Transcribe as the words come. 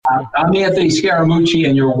I'm Anthony Scaramucci,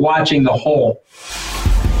 and you're watching The Hole.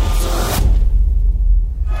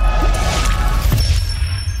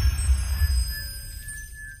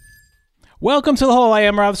 Welcome to The Hole. I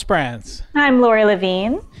am Rob Sprance. I'm Lori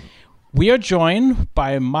Levine. We are joined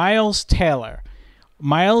by Miles Taylor.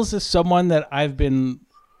 Miles is someone that I've been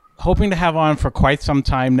hoping to have on for quite some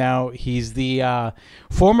time now. He's the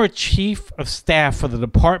former chief of staff for the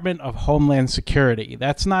Department of Homeland Security.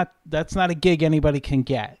 That's not a gig anybody can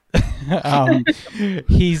get.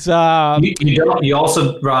 He's you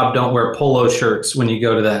also, Rob, don't wear polo shirts when you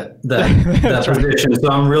go to that position. So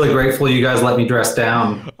I'm really grateful you guys let me dress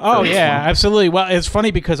down. Oh yeah, absolutely. Well, it's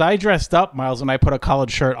funny because I dressed up, Miles, and I put a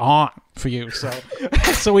collared shirt on for you.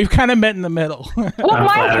 So we've kind of met in the middle. Well,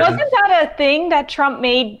 Miles, wasn't that a thing that Trump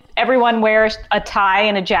made everyone wear a tie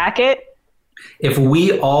and a jacket? If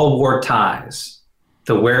we all wore ties,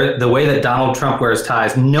 the way that Donald Trump wears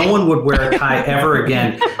ties, no one would wear a tie ever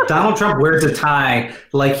again. Donald Trump wears a tie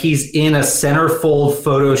like he's in a centerfold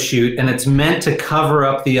photo shoot, and it's meant to cover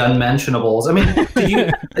up the unmentionables. I mean,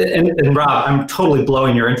 and Rob, I'm totally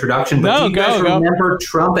blowing your introduction, but do you guys remember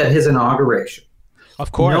Trump at his inauguration?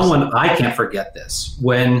 Of course. I can't forget this.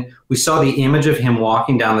 When we saw the image of him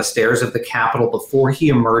walking down the stairs of the Capitol before he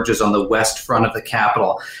emerges on the west front of the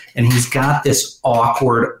Capitol, and he's got this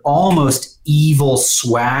awkward, almost evil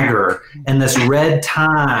swagger and this red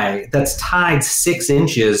tie that's tied 6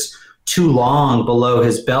 inches too long below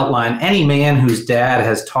his belt line. Any man whose dad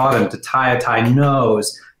has taught him to tie a tie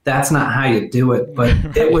knows that's not how you do it.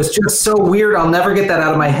 But it was just so weird. I'll never get that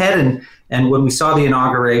out of my head. And when we saw the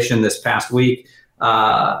inauguration this past week,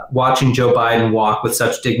 watching Joe Biden walk with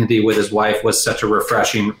such dignity with his wife was such a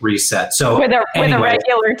refreshing reset. So with a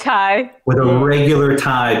regular tie. With a regular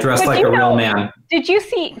tie, dressed like a real man. Did you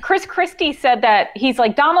see Chris Christie said that he's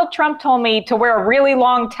like, Donald Trump told me to wear a really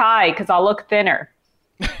long tie because I'll look thinner.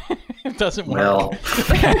 It doesn't work. Well,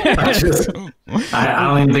 I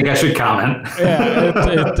don't even think I should comment. Yeah,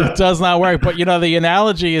 it does not work. But, the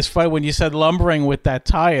analogy is funny. When you said lumbering with that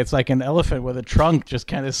tie, it's like an elephant with a trunk just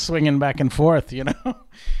kind of swinging back and forth,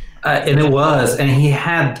 And it was. And he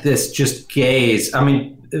had this just gaze. I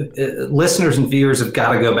mean, listeners and viewers have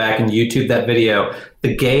got to go back and YouTube that video.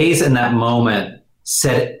 The gaze in that moment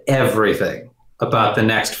said everything about the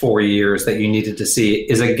next 4 years that you needed to see.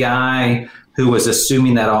 Is a guy who was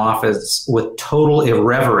assuming that office with total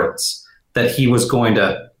irreverence, that he was going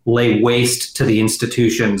to lay waste to the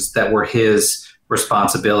institutions that were his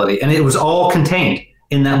responsibility. And it was all contained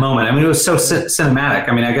in that moment. I mean, it was so cinematic.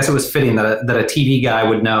 I mean, I guess it was fitting that a TV guy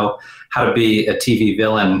would know how to be a TV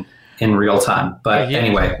villain in real time. But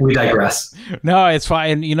anyway, we digress. No, it's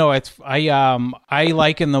fine. I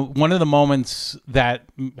like one of the moments that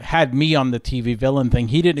had me on the TV villain thing,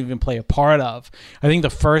 he didn't even play a part of. I think the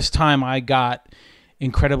first time I got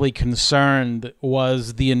incredibly concerned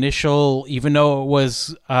was the initial, even though it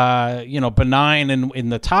was, benign in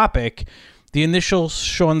the topic, the initial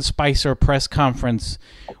Sean Spicer press conference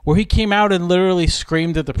where he came out and literally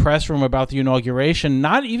screamed at the press room about the inauguration,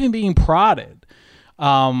 not even being prodded.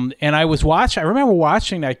 And I remember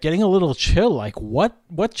watching that, getting a little chill, like what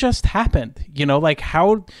just happened?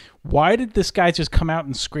 Why did this guy just come out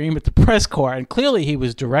and scream at the press corps? And clearly he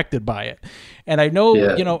was directed by it. And I know,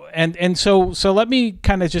 and so let me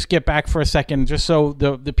kind of just get back for a second, just so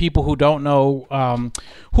the people who don't know,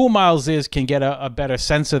 who Miles is can get a better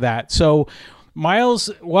sense of that. So Miles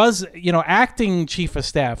was, acting chief of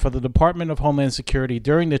staff for the Department of Homeland Security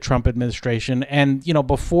during the Trump administration. And,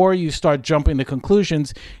 before you start jumping to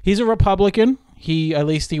conclusions, he's a Republican. At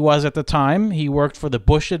least he was at the time. He worked for the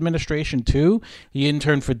Bush administration too. He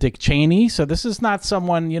interned for Dick Cheney. So this is not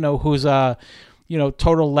someone, who's a,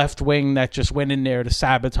 total left wing that just went in there to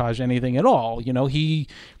sabotage anything at all. He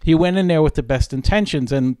went in there with the best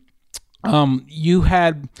intentions. And you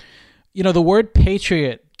had, the word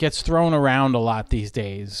patriot gets thrown around a lot these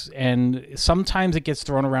days, and sometimes it gets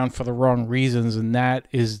thrown around for the wrong reasons, and that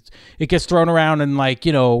is, it gets thrown around and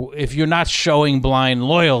if you're not showing blind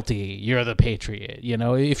loyalty, you're the patriot.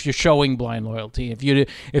 If you're showing blind loyalty,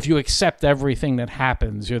 if you accept everything that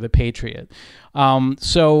happens, you're the patriot. I'm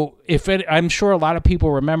sure a lot of people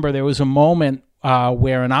remember there was a moment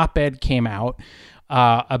where an op-ed came out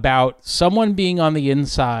about someone being on the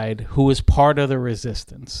inside who was part of the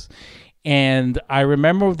resistance. And I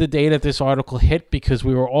remember the day that this article hit because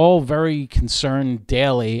we were all very concerned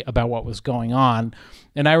daily about what was going on.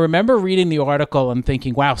 And I remember reading the article and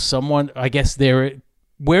thinking, wow,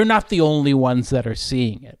 we're not the only ones that are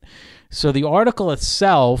seeing it. So the article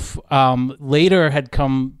itself later had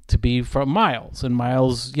come to be from Miles, and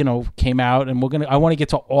Miles, came out, and I want to get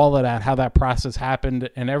to all of that, how that process happened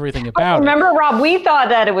and everything about it. Remember, Rob, we thought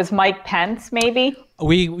that it was Mike Pence, maybe.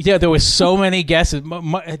 There was so many guesses.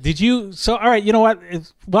 Did you? So, all right, you know what?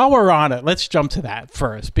 While we're on it, let's jump to that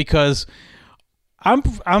first, because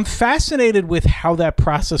I'm fascinated with how that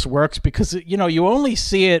process works, because you only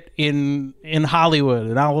see it in Hollywood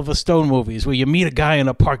and Oliver Stone movies, where you meet a guy on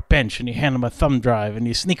a park bench and you hand him a thumb drive and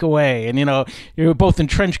you sneak away, and you're both in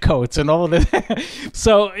trench coats and all of this.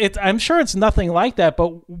 So I'm sure it's nothing like that.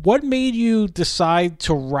 But what made you decide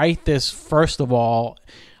to write this first of all?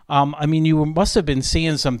 You must have been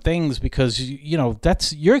seeing some things, because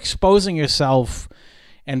you're exposing yourself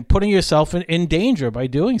and putting yourself in danger by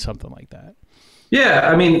doing something like that.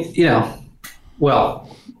 Yeah,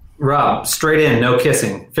 Rob, straight in, no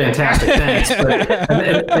kissing, fantastic, thanks. But,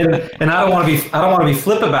 and I don't want to be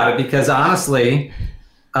flip about it, because honestly,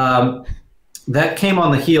 that came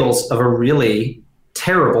on the heels of a really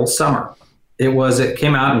terrible summer. It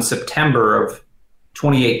came out in September of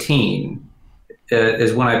 2018.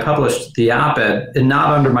 Is when I published the op-ed, and not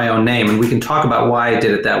under my own name, and we can talk about why I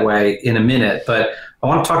did it that way in a minute. But I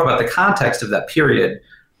want to talk about the context of that period.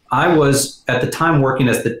 I was, at the time, working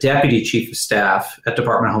as the Deputy Chief of Staff at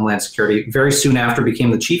Department of Homeland Security, very soon after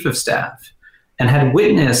became the Chief of Staff, and had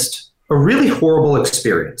witnessed a really horrible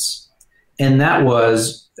experience. And that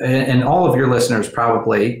was, and all of your listeners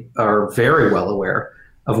probably are very well aware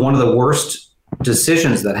of, one of the worst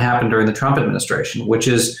decisions that happened during the Trump administration, which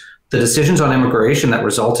is the decisions on immigration that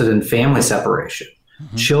resulted in family separation,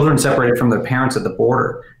 children separated from their parents at the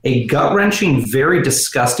border, a gut-wrenching, very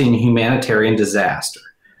disgusting humanitarian disaster.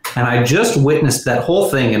 And I just witnessed that whole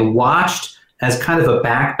thing and watched, as kind of a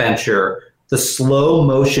backbencher, the slow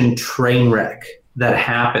motion train wreck that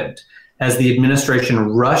happened as the administration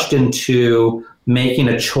rushed into making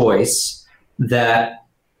a choice that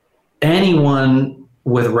anyone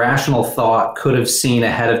with rational thought could have seen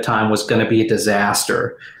ahead of time was going to be a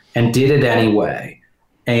disaster, and did it anyway.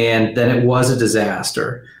 And then it was a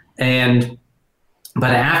disaster. But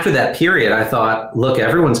after that period, I thought, look,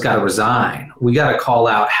 everyone's got to resign. We got to call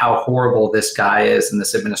out how horrible this guy is and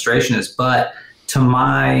this administration is. But to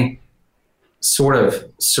my sort of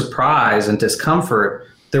surprise and discomfort,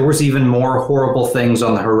 there was even more horrible things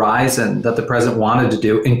on the horizon that the president wanted to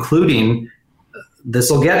do, including,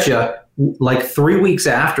 this will get you, like 3 weeks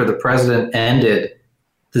after the president ended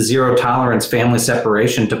the zero tolerance family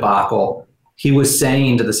separation debacle, he was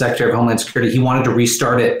saying to the Secretary of Homeland Security he wanted to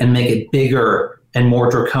restart it and make it bigger and more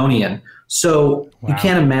draconian. So You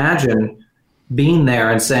can't imagine being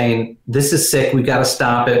there and saying, this is sick, we got to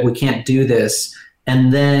stop it, we can't do this.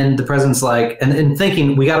 And then the president's like, and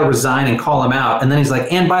thinking, we got to resign and call him out. And then he's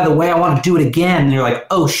like, and by the way, I want to do it again. And you're like,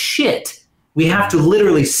 oh shit, we have to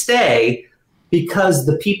literally stay, because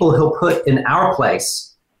the people he'll put in our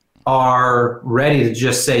place are ready to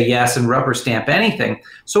just say yes and rubber stamp anything.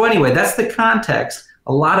 So anyway, that's the context.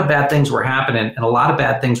 A lot of bad things were happening, and a lot of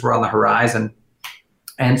bad things were on the horizon.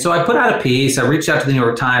 And so I put out a piece. I reached out to the New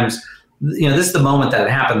York Times. This is the moment that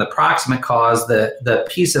it happened. The proximate cause, the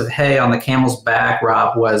piece of hay on the camel's back,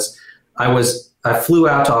 Rob, was I flew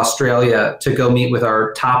out to Australia to go meet with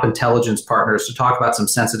our top intelligence partners to talk about some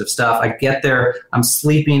sensitive stuff. I get there, I'm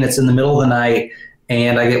sleeping, it's in the middle of the night,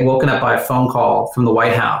 and I get woken up by a phone call from the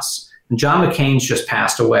White House. And John McCain's just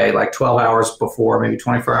passed away like 12 hours before, maybe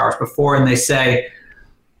 24 hours before, and they say,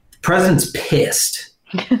 the president's pissed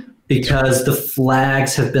because the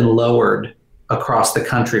flags have been lowered across the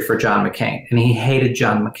country for John McCain, and he hated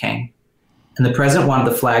John McCain. And the president wanted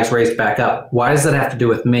the flags raised back up. Why does that have to do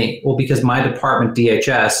with me? Well, because my department,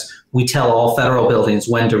 DHS, we tell all federal buildings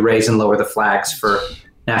when to raise and lower the flags for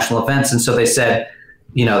national events. And so they said,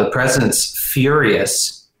 the president's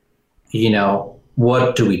furious,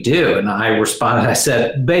 what do we do? And I responded, I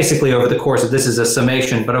said, basically over the course of, this is a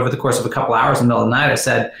summation, but over the course of a couple hours in the middle of the night, I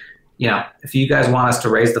said, if you guys want us to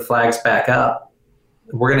raise the flags back up,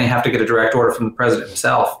 we're going to have to get a direct order from the president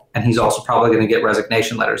himself. And he's also probably going to get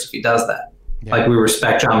resignation letters if he does that. Yeah. Like, we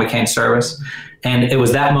respect John McCain's service. And it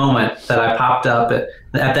was that moment that I popped up at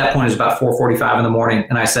that point. It was about 4:45 in the morning.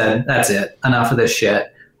 And I said, that's it. Enough of this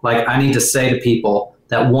shit. Like, I need to say to people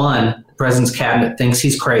that, one, the president's cabinet thinks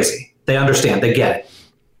he's crazy. They understand. They get it,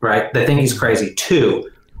 right? They think he's crazy. Two,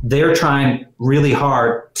 they're trying really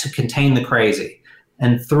hard to contain the crazy.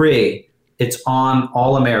 And three, it's on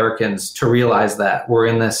all Americans to realize that we're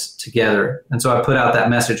in this together. And so I put out that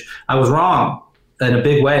message. I was wrong in a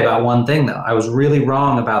big way about one thing, though. I was really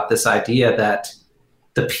wrong about this idea that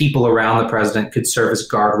the people around the president could serve as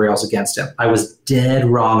guardrails against him. I was dead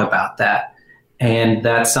wrong about that. And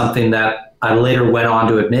that's something that I later went on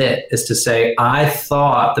to admit, is to say, I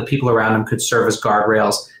thought the people around him could serve as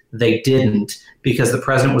guardrails. They didn't, because the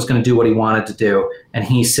president was going to do what he wanted to do, and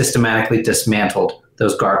he systematically dismantled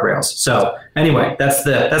those guardrails. So anyway, that's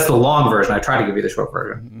the long version. I try to give you the short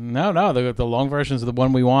version. No, the long version is the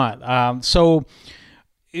one we want. So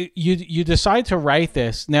you decide to write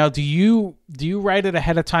this. Now, do you write it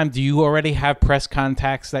ahead of time? Do you already have press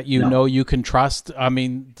contacts that you know you can trust? I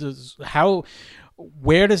mean,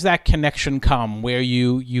 where does that connection come, where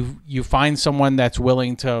you find someone that's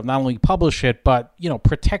willing to not only publish it, but, you know,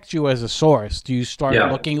 protect you as a source? Do you start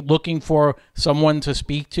looking for someone to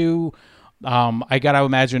speak to? I got to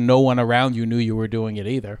imagine no one around you knew you were doing it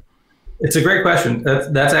either. It's a great question.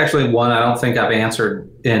 That's actually one I don't think I've answered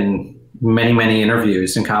in many, many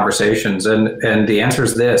interviews and conversations. And the answer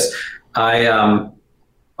is this. I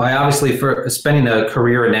obviously, for spending a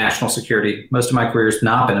career in national security, most of my career has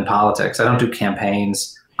not been in politics. I don't do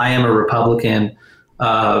campaigns. I am a Republican,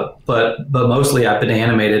 but mostly I've been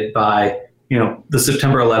animated by, you know, the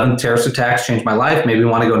September 11th terrorist attacks changed my life. Maybe I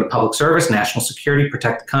want to go into public service, national security,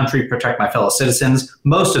 protect the country, protect my fellow citizens.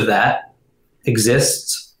 Most of that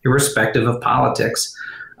exists irrespective of politics.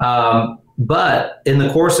 But in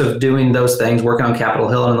the course of doing those things, working on Capitol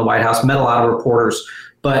Hill and in the White House, met a lot of reporters.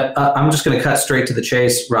 But I'm just going to cut straight to the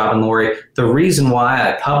chase, Rob and Lori. The reason why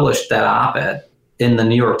I published that op-ed in the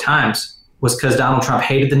New York Times was because Donald Trump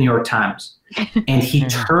hated the New York Times. And he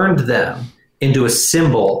turned them into a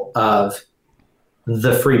symbol of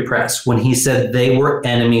the free press when he said they were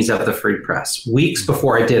enemies of the free press. Weeks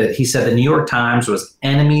before I did it, he said the New York Times was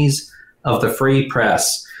enemies of the free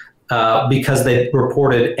press because they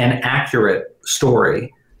reported an accurate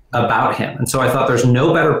story about him. And so I thought there's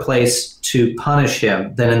no better place to punish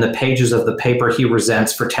him than in the pages of the paper he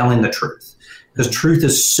resents for telling the truth. Because truth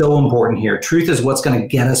is so important here. Truth is what's going to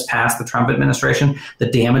get us past the Trump administration, the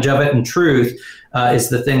damage of it. And truth is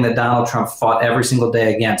the thing that Donald Trump fought every single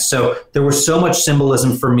day against. So there was so much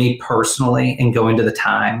symbolism for me personally in going to the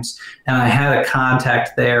Times. And I had a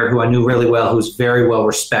contact there who I knew really well, who's very well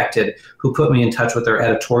respected, who put me in touch with their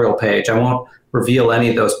editorial page. I won't reveal any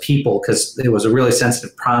of those people because it was a really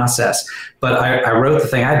sensitive process. But I wrote the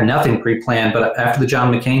thing. I had nothing pre-planned. But after the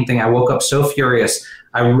John McCain thing, I woke up so furious.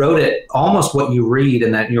 I wrote it almost what you read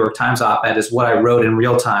in that New York Times op-ed is what I wrote in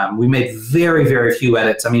real time. We made very, very few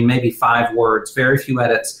edits. I mean, maybe 5 words, very few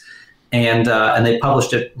edits. And they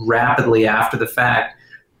published it rapidly after the fact.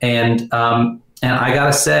 And I got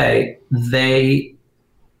to say,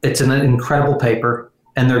 it's an incredible paper.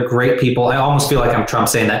 And they're great people. I almost feel like I'm Trump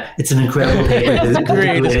saying that. It's an incredible paper. It's the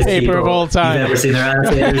greatest paper of all time. You've never seen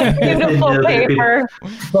their beautiful paper.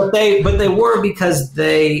 But they were, because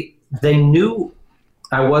they knew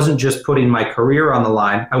I wasn't just putting my career on the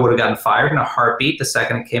line. I would have gotten fired in a heartbeat the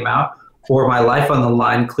second it came out, or my life on the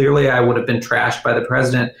line. Clearly, I would have been trashed by the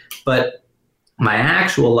president. But my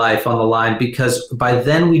actual life on the line, because by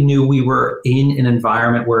then we knew we were in an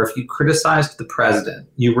environment where if you criticized the president,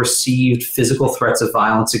 you received physical threats of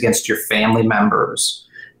violence against your family members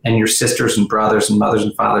and your sisters and brothers and mothers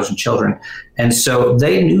and fathers and children. And so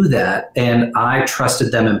they knew that, and I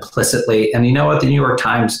trusted them implicitly. And you know what? The New York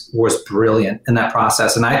Times was brilliant in that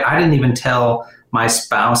process. And I didn't even tell my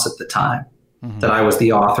spouse at the time that I was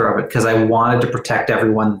the author of it, because I wanted to protect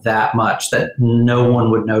everyone that much that no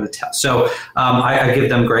one would know to tell. So I give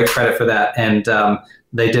them great credit for that. And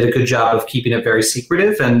they did a good job of keeping it very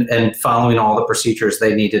secretive and following all the procedures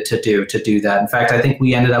they needed to do that. In fact, I think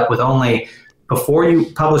we ended up with only, before you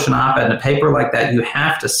publish an op-ed in a paper like that, you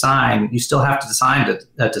still have to sign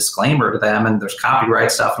a disclaimer to them, and there's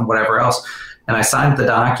copyright stuff and whatever else. And I signed the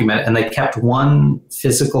document, and they kept one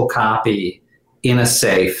physical copy in a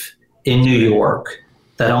safe in New York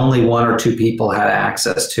that only 1 or 2 people had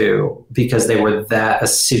access to, because they were that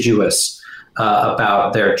assiduous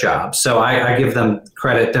about their job. So I give them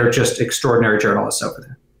credit. They're just extraordinary journalists over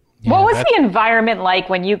there. Yeah, what was the environment like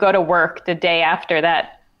when you go to work the day after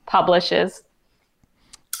that publishes?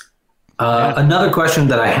 Another question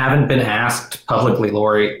that I haven't been asked publicly,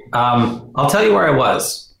 Lori. I'll tell you where I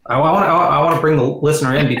was. I want to bring the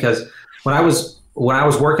listener in, because when I was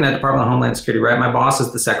working at Department of Homeland Security, right, my boss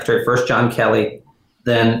is the secretary, first John Kelly,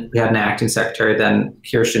 then we had an acting secretary, then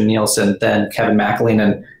Kirstjen Nielsen, then Kevin McAleen,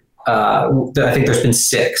 and I think there's been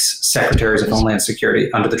 6 secretaries of Homeland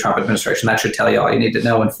Security under the Trump administration. That should tell you all you need to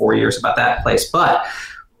know in 4 years about that place. But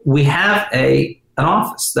we have an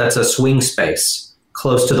office that's a swing space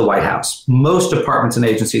close to the White House. Most departments and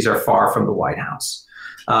agencies are far from the White House.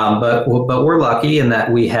 But we're lucky in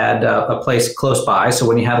that we had a place close by. So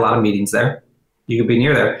when you had a lot of meetings there, you could be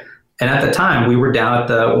near there. And at the time, we were down at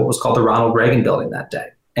what was called the Ronald Reagan building that day.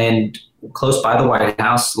 and close by the White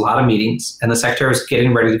House, a lot of meetings, and the secretary was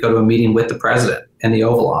getting ready to go to a meeting with the president in the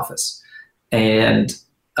Oval Office, and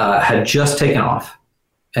had just taken off.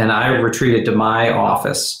 And I retreated to my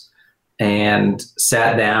office and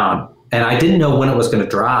sat down, and I didn't know when it was going to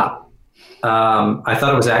drop. I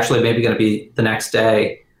thought it was actually maybe going to be the next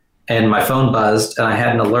day, and my phone buzzed, and I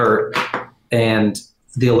had an alert, and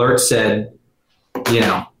the alert said,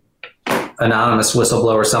 anonymous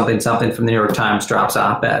whistleblower, something from the New York Times drops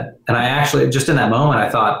op-ed. And I actually, just in that moment, I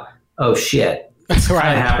thought, oh shit, it's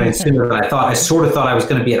kind of happening sooner than I thought. I sort of thought I was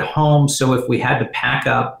going to be at home, so if we had to pack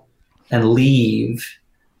up and leave,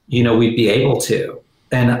 we'd be able to.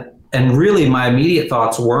 And really, my immediate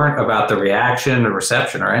thoughts weren't about the reaction or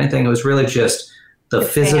reception or anything. It was really just the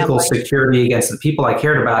physical security against the people I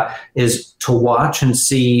cared about, is to watch and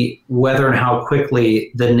see whether and how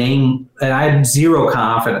quickly the name, and I had zero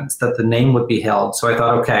confidence that the name would be held. So I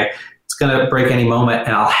thought, okay, it's going to break any moment,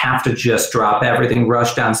 and I'll have to just drop everything,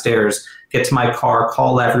 rush downstairs, get to my car,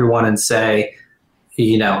 call everyone and say,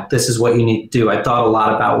 this is what you need to do. I thought a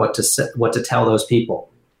lot about what to tell those people.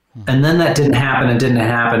 And then that didn't happen.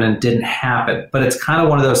 But it's kind of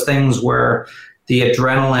one of those things where the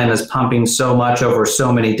adrenaline is pumping so much over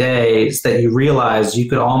so many days that you realize you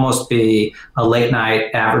could almost be a late night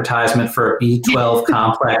advertisement for a B12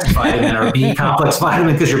 complex vitamin or B complex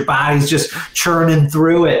vitamin, because your body's just churning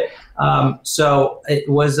through it. So it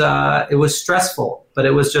was stressful, but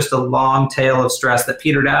it was just a long tail of stress that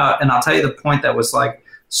petered out. And I'll tell you the point that was like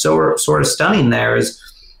sort of stunning there is,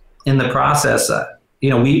 in the process,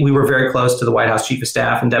 we were very close to the White House Chief of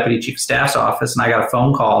Staff and Deputy Chief of Staff's office, and I got a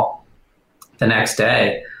phone call the next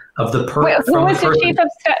day of the person. Who was the Chief of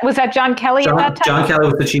Staff? Was that John Kelly at that time? John Kelly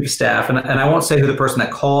was the Chief of Staff, and I won't say who the person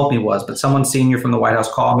that called me was, but someone senior from the White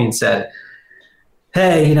House called me and said,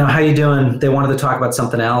 hey, how you doing? They wanted to talk about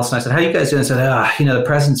something else. And I said, how you guys doing? And said, the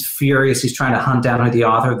president's furious. He's trying to hunt down who the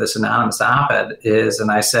author of this anonymous op-ed is.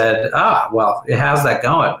 And I said, well, how's that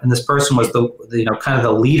going? And this person was the kind of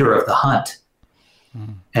the leader of the hunt.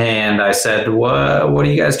 And I said, what are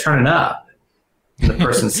you guys turning up? And the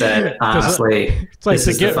person said, honestly, this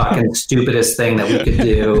is the fucking stupidest thing that we could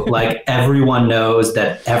do. Like, everyone knows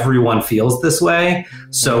that everyone feels this way,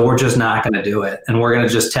 so we're just not going to do it. And we're going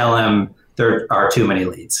to just tell him there are too many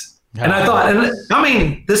leads. And I thought,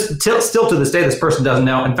 this still to this day, this person doesn't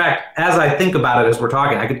know. In fact, as I think about it as we're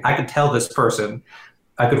talking, I could tell this person,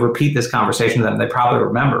 I could repeat this conversation to them. They probably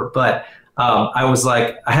remember. But I was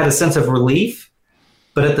like, I had a sense of relief,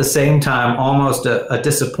 but at the same time, almost a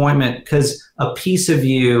disappointment, because a piece of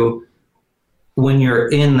you, when you're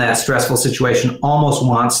in that stressful situation, almost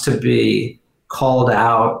wants to be called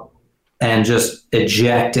out and just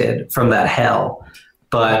ejected from that hell.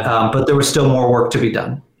 But there was still more work to be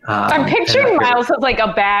done. I'm picturing Miles with like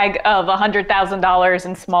a bag of $100,000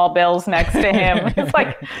 in small bills next to him. It's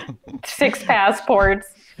like 6 passports.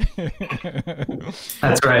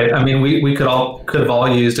 That's right. I mean, we could have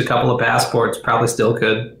all used a couple of passports. Probably still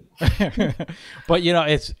could. But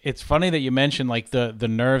it's funny that you mentioned like the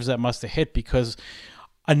nerves that must have hit, because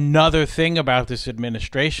another thing about this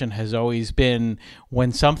administration has always been,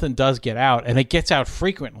 when something does get out, and it gets out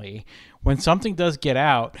frequently, when something does get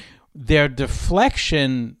out, their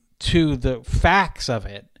deflection to the facts of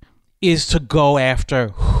it is to go after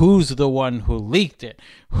who's the one who leaked it,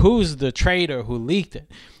 who's the traitor who leaked it.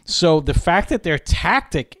 So the fact that their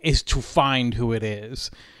tactic is to find who it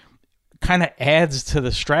is kind of adds to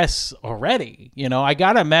the stress already. I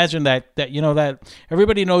got to imagine that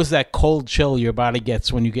everybody knows that cold chill your body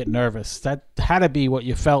gets when you get nervous. That had to be what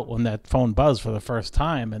you felt when that phone buzzed for the first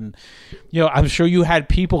time. And, I'm sure you had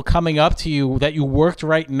people coming up to you that you worked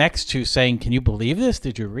right next to saying, can you believe this?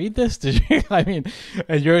 Did you read this? Did you,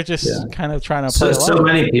 and you're just kind of trying to play along. So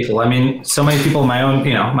many people, so many people, my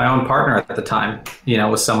own partner at the time,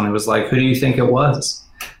 was someone who was like, who do you think it was?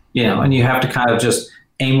 And you have to kind of just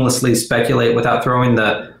aimlessly speculate without throwing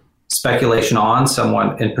the speculation on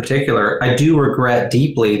someone in particular. I do regret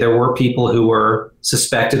deeply there were people who were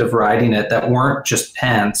suspected of writing it that weren't just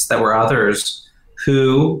Pence, that were others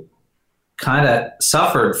who kind of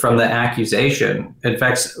suffered from the accusation. In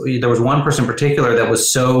fact, there was one person in particular that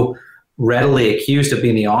was so readily accused of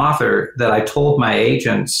being the author that I told my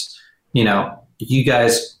agents, you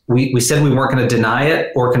guys, we said we weren't going to deny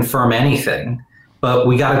it or confirm anything, but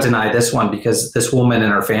we got to deny this one because this woman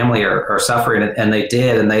and her family are suffering it. And they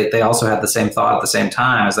did. And they also had the same thought at the same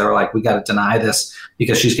time, as they were like, we got to deny this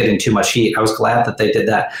because she's getting too much heat. I was glad that they did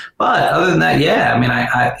that. But other than that, yeah,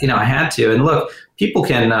 I had to. And look, people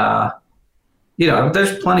can,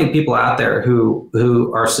 there's plenty of people out there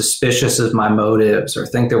who are suspicious of my motives or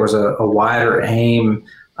think there was a wider aim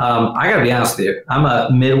I got to be honest with you. I'm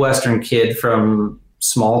a Midwestern kid from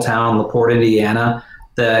small town LaPorte, Indiana,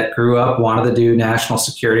 that grew up, wanted to do national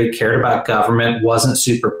security, cared about government, wasn't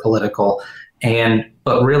super political,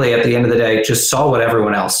 but really at the end of the day, just saw what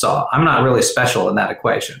everyone else saw. I'm not really special in that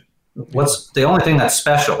equation. What's the only thing that's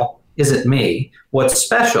special isn't me. What's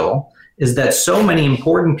special is that so many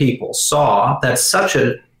important people saw that such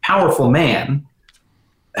a powerful man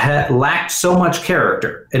had lacked so much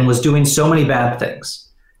character and was doing so many bad things,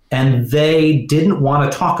 and they didn't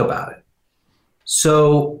want to talk about it.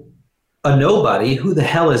 So a nobody, who the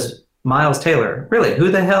hell is Miles Taylor? Really,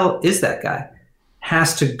 who the hell is that guy?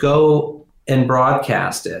 Has to go and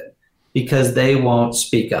broadcast it because they won't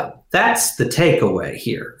speak up. That's the takeaway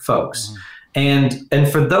here, folks. Mm-hmm.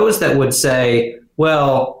 And for those that would say,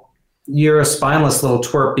 well, you're a spineless little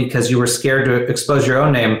twerp because you were scared to expose your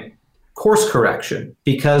own name, course correction.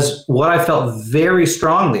 Because what I felt very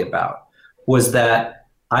strongly about was that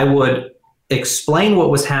I would explain what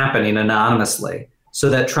was happening anonymously so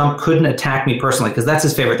that Trump couldn't attack me personally, because that's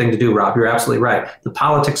his favorite thing to do, Rob. You're absolutely right. The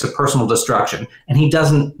politics of personal destruction. And he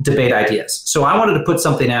doesn't debate ideas. So I wanted to put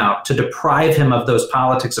something out to deprive him of those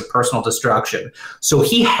politics of personal destruction. So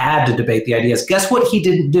he had to debate the ideas. Guess what he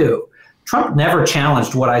didn't do? Trump never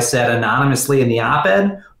challenged what I said anonymously in the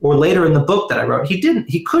op-ed or later in the book that I wrote. He didn't.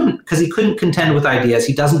 He couldn't, because he couldn't contend with ideas.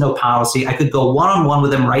 He doesn't know policy. I could go one-on-one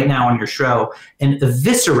with him right now on your show and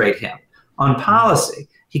eviscerate him on policy.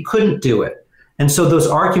 He couldn't do it. And so those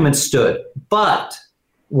arguments stood. But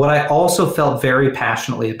what I also felt very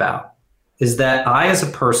passionately about is that I, as a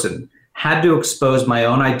person, had to expose my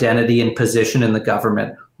own identity and position in the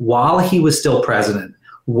government while he was still president,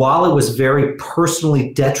 while it was very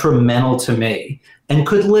personally detrimental to me and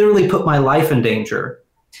could literally put my life in danger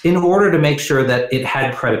in order to make sure that it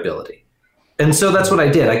had credibility. And so that's what I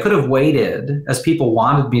did. I could have waited, as people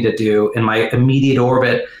wanted me to do, in my immediate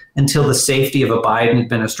orbit until the safety of a Biden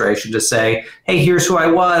administration to say, hey, here's who I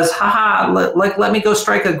was. Let me go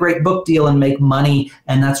strike a great book deal and make money.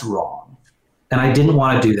 And that's wrong. And I didn't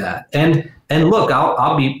want to do that. And look,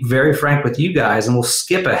 I'll be very frank with you guys, and we'll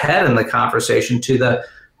skip ahead in the conversation to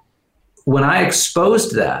when I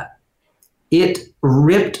exposed that, it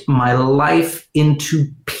ripped my life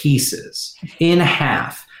into pieces, in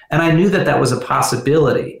half. And I knew that that was a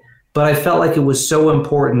possibility, but I felt like it was so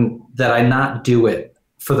important that I not do it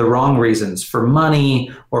for the wrong reasons, for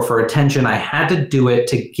money or for attention. I had to do it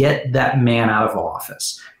to get that man out of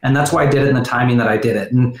office. And that's why I did it in the timing that I did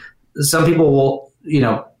it. And some people will,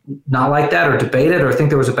 not like that or debate it or think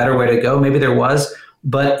there was a better way to go. Maybe there was.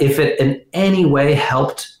 But if it in any way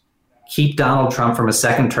helped keep Donald Trump from a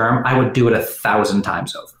second term, I would do it 1,000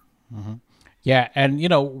 times over. Mm-hmm. Yeah. And,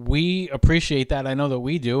 we appreciate that. I know that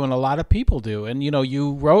we do. And a lot of people do. And,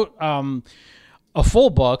 you wrote a full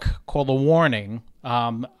book called A Warning,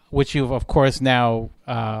 which you've, of course, now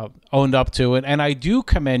owned up to. And I do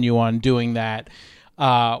commend you on doing that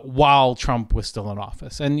while Trump was still in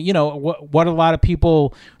office. And, what a lot of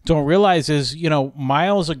people don't realize is,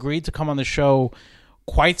 Miles agreed to come on the show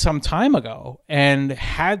quite some time ago and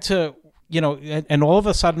had to, and all of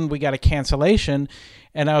a sudden we got a cancellation.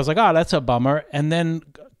 And I was like, oh, that's a bummer. And then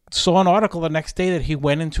saw an article the next day that he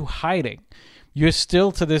went into hiding. You're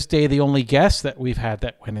still, to this day, the only guest that we've had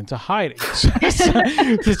that went into hiding. It's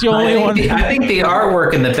the only one. I think the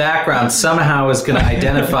artwork in the background somehow is going to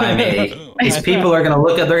identify me. These people are going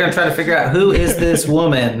to they're going to try to figure out who is this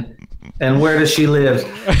woman and where does she live?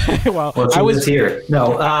 Well, I was here.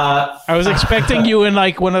 No, I was expecting you in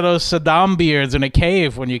like one of those Saddam beards in a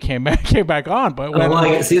cave when you came back on.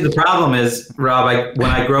 But see, the problem is, Rob, when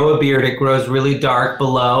I grow a beard, it grows really dark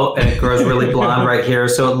below and it grows really blonde right here.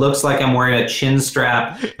 So it looks like I'm wearing a chin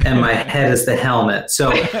strap and my head is the helmet.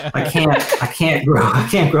 So I can't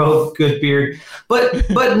grow a good beard. But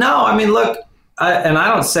no, I mean, look, and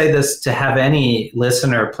I don't say this to have any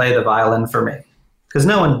listener play the violin for me, because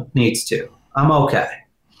no one needs to. I'm okay.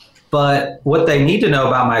 But what they need to know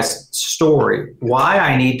about my story, why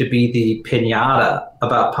I need to be the piñata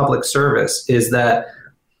about public service, is that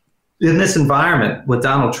in this environment with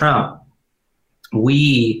Donald Trump,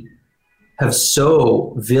 we have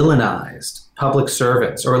so villainized public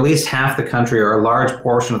servants, or at least half the country or a large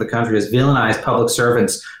portion of the country has villainized public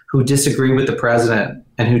servants who disagree with the president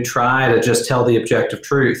and who try to just tell the objective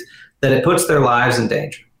truth, that it puts their lives in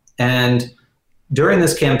danger. And during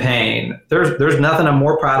this campaign, there's nothing I'm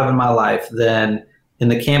more proud of in my life than in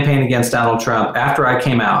the campaign against Donald Trump, after I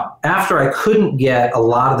came out, after I couldn't get a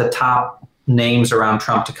lot of the top names around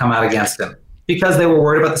Trump to come out against him because they were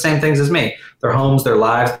worried about the same things as me, their homes, their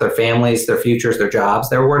lives, their families, their futures, their jobs.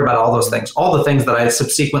 They were worried about all those things, all the things that I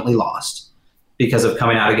subsequently lost because of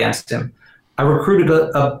coming out against him. I recruited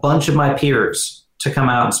a bunch of my peers to come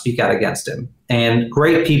out and speak out against him. And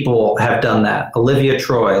great people have done that. Olivia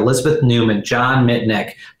Troy, Elizabeth Newman, John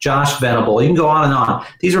Mitnick, Josh Venable. You can go on and on.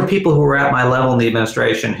 These are people who were at my level in the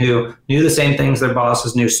administration who knew the same things their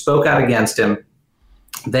bosses knew, spoke out against him.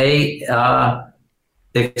 They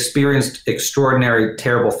experienced extraordinary,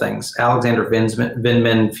 terrible things. Alexander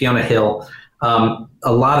Vindman, Fiona Hill, a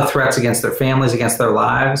lot of threats against their families, against their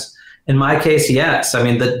lives. In my case, yes. I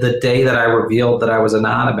mean, the day that I revealed that I was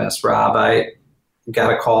anonymous, Rob, I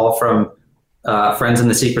got a call from friends in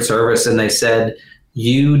the Secret Service, and they said,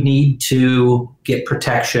 you need to get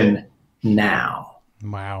protection now.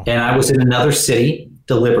 Wow. And I was in another city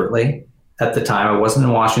deliberately at the time. I wasn't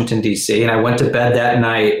in Washington, D.C., and I went to bed that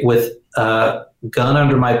night with a gun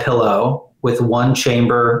under my pillow with one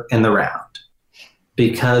chamber in the round,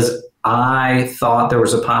 because I thought there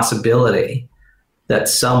was a possibility that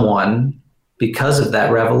someone, because of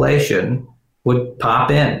that revelation, would pop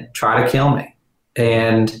in, try to kill me.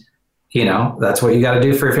 And, that's what you got to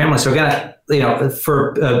do for your family. So again, for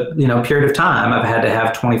a period of time, I've had to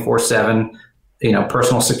have 24/7,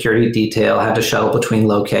 personal security detail, had to shuttle between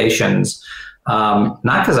locations. Not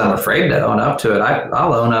because I'm afraid to own up to it.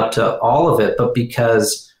 I'll own up to all of it, but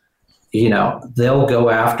because, they'll go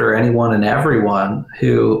after anyone and everyone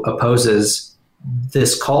who opposes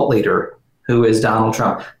this cult leader who is Donald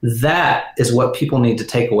Trump. That is what people need to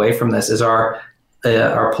take away from this, is our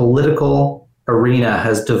political arena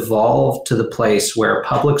has devolved to the place where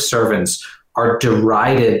public servants are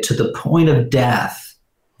derided to the point of death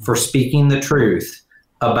for speaking the truth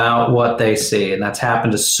about what they see. And that's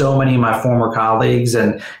happened to so many of my former colleagues,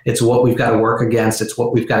 and it's what we've got to work against. It's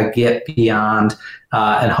what we've got to get beyond.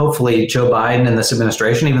 And hopefully Joe Biden and this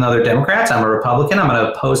administration, even though they're Democrats, I'm a Republican, I'm going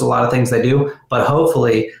to oppose a lot of things they do, but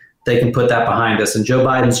hopefully they can put that behind us. And Joe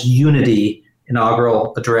Biden's unity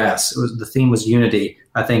inaugural address, the theme was unity,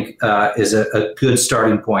 I think is a good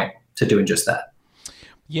starting point to doing just that.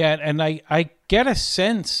 Yeah, and I get a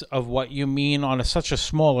sense of what you mean on such a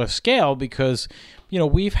smaller scale, because,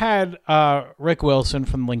 we've had Rick Wilson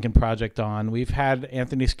from Lincoln Project on. We've had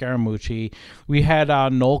Anthony Scaramucci. We had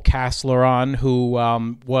Noel Castler on, who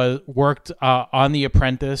worked on The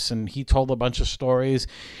Apprentice, and he told a bunch of stories.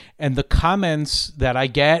 And the comments that I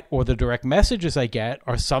get, or the direct messages I get,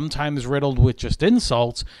 are sometimes riddled with just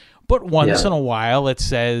insults. But once in a while, it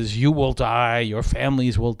says, you will die, your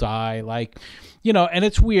families will die. And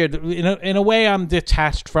it's weird. In a way, I'm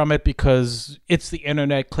detached from it because it's the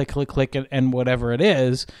internet, click, and whatever it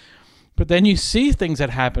is. But then you see things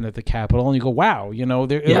that happen at the Capitol, and you go, wow,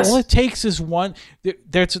 all it takes is one.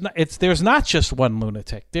 There's not just one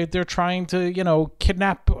lunatic. They're trying to,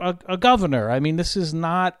 kidnap a governor. I mean, this is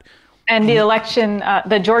not. And the election,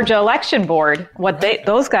 the Georgia Election Board,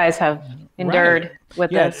 those guys have endured with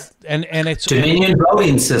this. And it's Dominion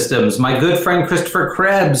voting systems. My good friend Christopher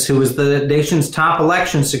Krebs, who is the nation's top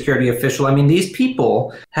election security official. I mean, these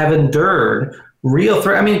people have endured real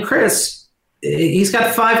threat. I mean, Chris, he's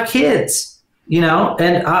got 5 kids, and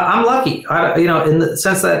I'm lucky, in the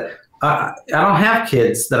sense that I don't have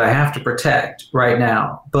kids that I have to protect right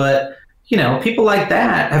now. But, people like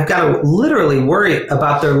that have got to literally worry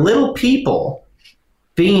about their little people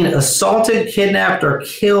being assaulted, kidnapped, or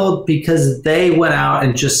killed because they went out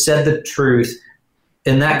and just said the truth.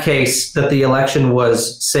 In that case, that the election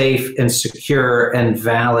was safe and secure and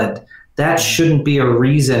valid. That shouldn't be a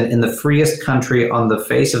reason in the freest country on the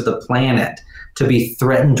face of the planet to be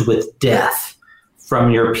threatened with death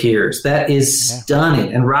from your peers. That is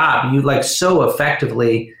stunning. And Rob, you so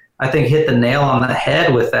effectively, I think, hit the nail on the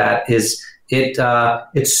head with that.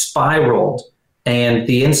 It spiraled. And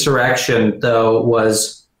the insurrection, though,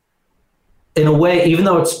 was, in a way, even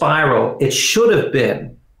though it spiraled, it should have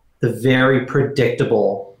been the very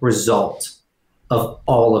predictable result of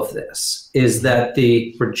all of this, is that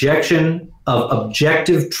the rejection of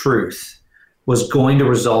objective truth was going to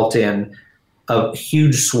result in a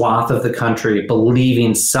huge swath of the country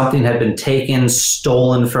believing something had been taken,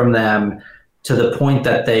 stolen from them, to the point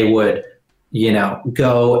that they would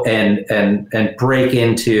go and break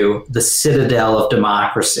into the citadel of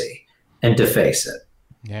democracy and deface it.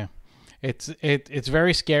 Yeah. It's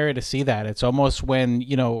very scary to see that. It's almost when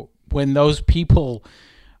those people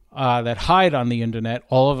that hide on the internet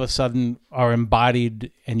all of a sudden are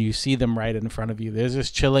embodied and you see them right in front of you. There's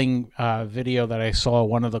this chilling video that I saw,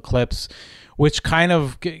 one of the clips, which kind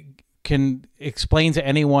of can explain to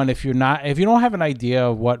anyone, if you don't have an idea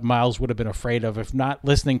of what Miles would have been afraid of, if not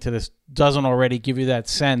listening to this doesn't already give you that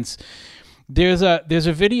sense. There's a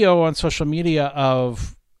video on social media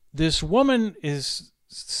of this woman is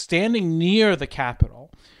standing near the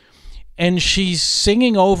Capitol, And she's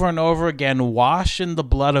singing over and over again, "Wash in the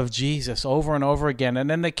blood of Jesus," over and over again. And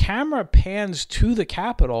then the camera pans to the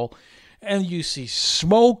Capitol, and you see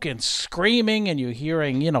smoke and screaming, and you're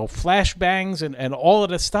hearing, flashbangs and all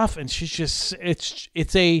of this stuff. And she's just,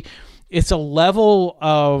 it's a level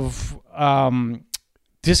of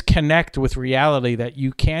disconnect with reality that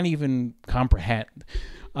you can't even comprehend.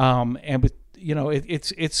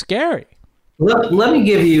 It's scary. Let me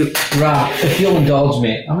give you, Rob, if you'll indulge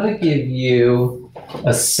me, I'm going to give you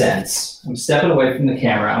a sense. I'm stepping away from the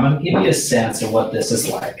camera. I'm going to give you a sense of what this is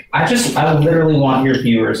like. I literally want your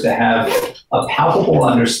viewers to have a palpable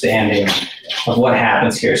understanding of what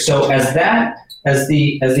happens here. So as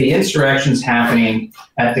the insurrection's happening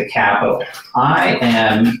at the Capitol, I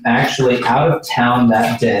am actually out of town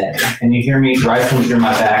that day, and you hear me rifling through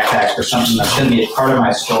my backpack for something that's going to be a part of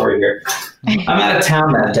my story here. I'm out of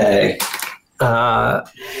town that day.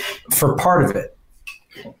 For part of it,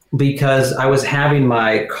 because I was having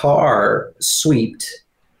my car swept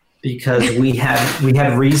because we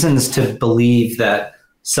had reasons to believe that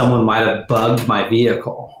someone might have bugged my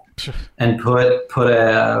vehicle and put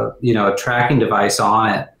a tracking device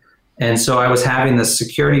on it. And so I was having the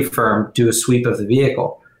security firm do a sweep of the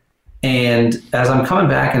vehicle. And as I'm coming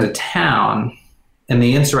back into town and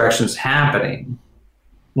the insurrection's happening,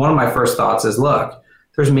 one of my first thoughts is, look,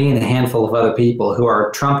 there's me and a handful of other people who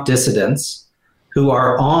are Trump dissidents who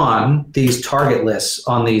are on these target lists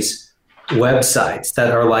on these websites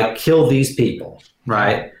that are like, kill these people,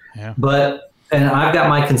 right? Yeah. And I've got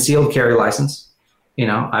my concealed carry license.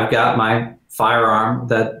 I've got my firearm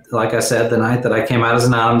that, like I said, the night that I came out as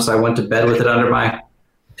anonymous, I went to bed with it under my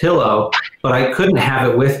pillow, but I couldn't have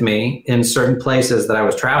it with me in certain places that I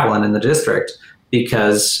was traveling in the district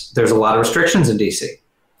because there's a lot of restrictions in DC.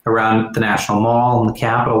 Around the National Mall and the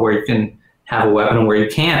Capitol where you can have a weapon and where you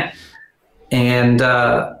can't. And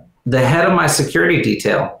the head of my security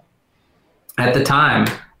detail at the time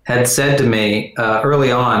had said to me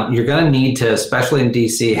early on, you're going to need to, especially in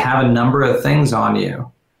DC, have a number of things on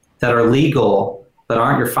you that are legal that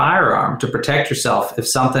aren't your firearm to protect yourself if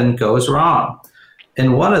something goes wrong.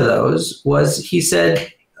 And one of those was, he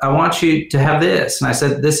said, I want you to have this. And I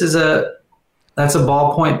said, that's a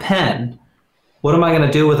ballpoint pen. What am I going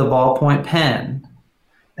to do with a ballpoint pen?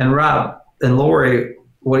 And Rob and Lori,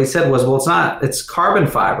 what he said was, well, it's carbon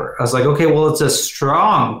fiber. I was like, okay, well, it's a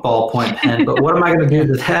strong ballpoint pen, but what am I going to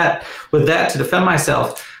do with that to defend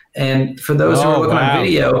myself? And for those who are looking on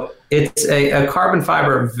video, it's a carbon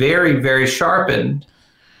fiber, very, very sharpened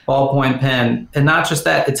ballpoint pen. And not just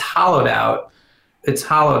that, it's hollowed out.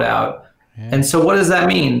 Yeah. And so what does that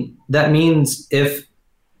mean? That means if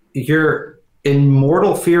you're in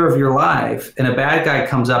mortal fear of your life and a bad guy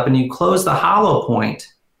comes up and you close the hollow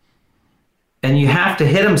point and you have to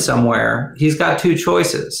hit him somewhere, he's got two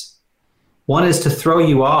choices. One is to throw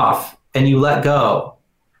you off and you let go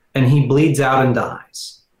and he bleeds out and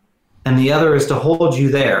dies. And the other is to hold you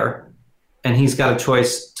there and he's got a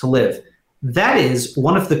choice to live. That is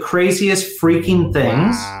one of the craziest freaking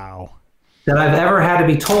things that I've ever had to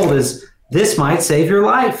be told is this might save your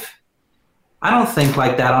life. I don't think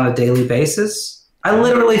like that on a daily basis. I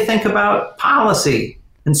literally think about policy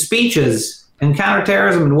and speeches and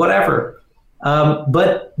counterterrorism and whatever.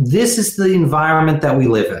 But this is the environment that we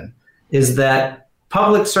live in, is that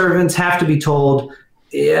public servants have to be told,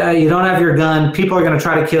 yeah, you don't have your gun. People are going to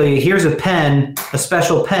try to kill you. Here's a pen, a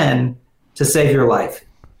special pen to save your life.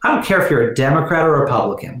 I don't care if you're a Democrat or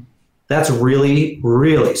Republican. That's really,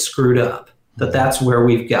 really screwed up that's where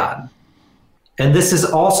we've gotten. And this is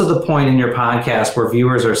also the point in your podcast where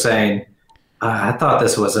viewers are saying, I thought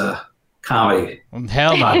this was a comedy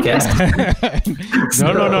hell no. podcast.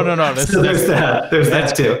 No. There's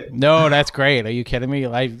that too. No, that's great. Are you kidding me?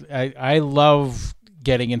 I love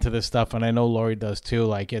getting into this stuff, and I know Lori does too.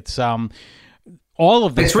 Like it's all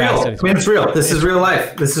of this. It's real. I mean, it's real. This is real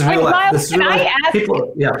life. This is real life. Miles, this is real life.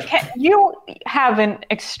 People, you have an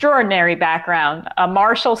extraordinary background, a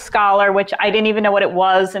Marshall Scholar, which I didn't even know what it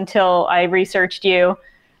was until I researched you.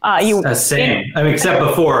 Same. Except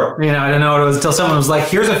before, I didn't know what it was until someone was like,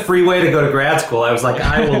 here's a free way to go to grad school. I was like,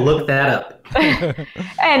 I will look that up.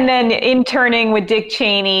 And then interning with Dick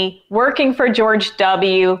Cheney, working for George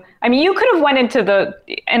W. I mean, you could have went into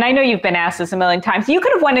and I know you've been asked this a million times, you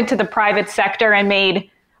could have went into the private sector and made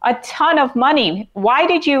a ton of money. Why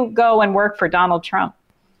did you go and work for Donald Trump?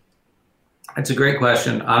 It's a great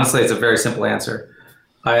question. Honestly, it's a very simple answer.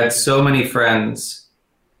 I had so many friends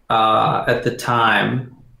at the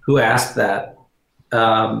time who asked that.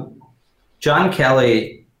 John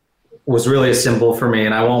Kelly was really a symbol for me,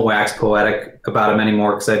 and I won't wax poetic about him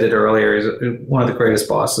anymore because I did earlier. He's one of the greatest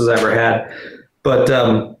bosses I ever had. But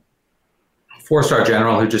four-star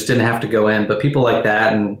general who just didn't have to go in, but people like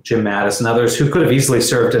that and Jim Mattis and others who could have easily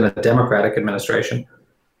served in a Democratic administration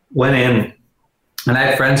went in. And I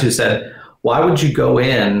had friends who said, why would you go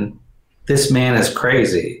in? This man is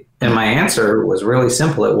crazy. And my answer was really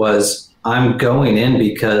simple. It was, I'm going in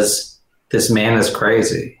because this man is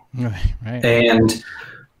crazy. Right. And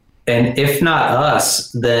if not us,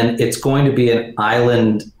 then it's going to be an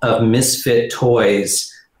island of misfit toys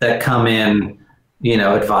that come in,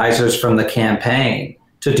 advisors from the campaign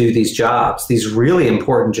to do these jobs, these really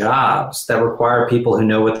important jobs that require people who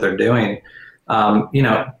know what they're doing.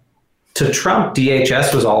 To Trump,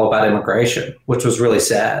 DHS was all about immigration, which was really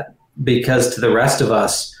sad, because to the rest of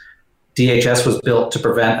us, DHS was built to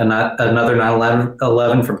prevent another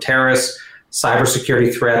 9/11 from terrorists,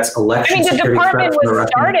 cybersecurity threats, election security threats. The department was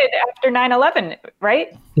started after 9/11,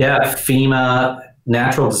 right? Yeah, FEMA,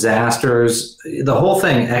 natural disasters, the whole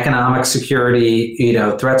thing, economic security,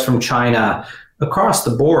 threats from China, across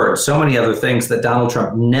the board, so many other things that Donald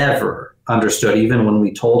Trump never understood, even when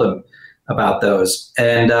we told him about those.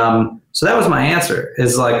 And so that was my answer,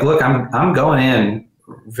 is like, look, I'm going in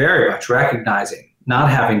very much recognizing, not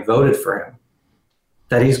having voted for him,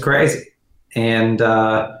 that he's crazy. And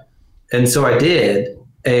so I did,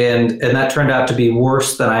 and that turned out to be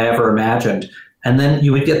worse than I ever imagined. And then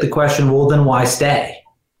you would get the question, well, then why stay?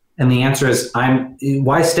 And the answer is,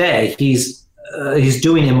 why stay? He's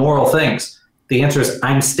doing immoral things. The answer is,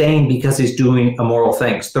 I'm staying because he's doing immoral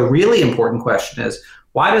things. The really important question is,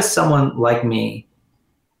 why does someone like me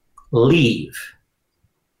leave?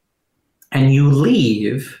 And you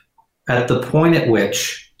leave at the point at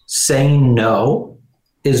which saying no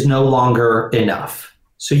is no longer enough.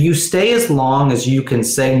 So you stay as long as you can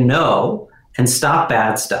say no and stop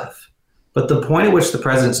bad stuff. But the point at which the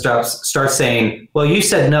president starts saying, well, you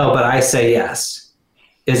said no, but I say yes,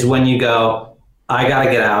 is when you go, I got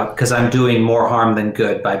to get out because I'm doing more harm than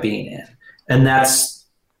good by being in. And that's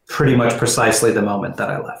pretty much precisely the moment that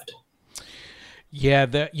I left.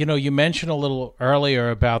 Yeah, you mentioned a little earlier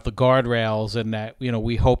about the guardrails, and that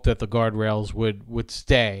we hope that the guardrails would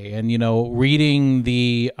stay. And reading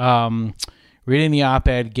the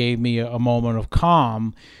op-ed gave me a moment of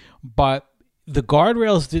calm, but the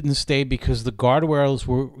guardrails didn't stay because the guardrails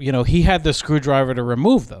were, he had the screwdriver to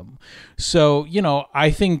remove them. So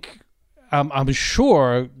I think I'm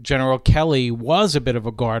sure General Kelly was a bit of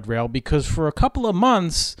a guardrail, because for a couple of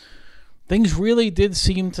months things really did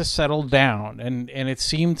seem to settle down, and it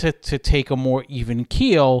seemed to take a more even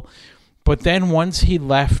keel. But then once he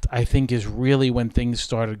left, I think is really when things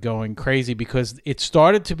started going crazy, because he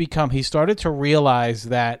started to realize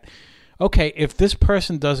that, okay, if this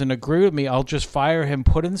person doesn't agree with me, I'll just fire him,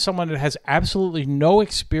 put in someone that has absolutely no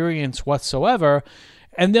experience whatsoever,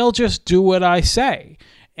 and they'll just do what I say.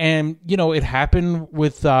 And, it happened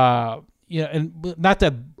with, and not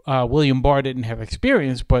that William Barr didn't have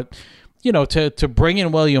experience, but to bring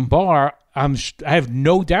in William Barr, I have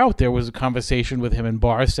no doubt there was a conversation with him and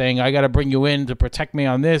Barr saying, I got to bring you in to protect me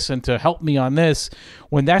on this and to help me on this,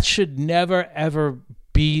 when that should never, ever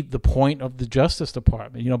be the point of the Justice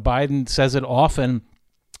Department. Biden says it often,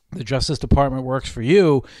 the Justice Department works for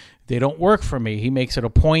you, they don't work for me. He makes it a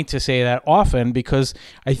point to say that often, because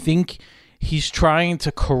I think he's trying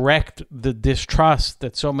to correct the distrust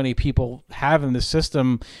that so many people have in the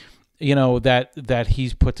system, that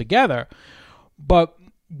he's put together. But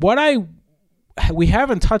what we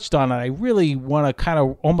haven't touched on, and I really want to kind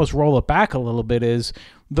of almost roll it back a little bit, is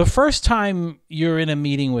the first time you're in a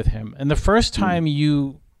meeting with him, and the first time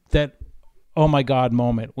that oh my God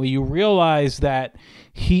moment where you realize that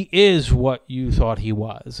he is what you thought he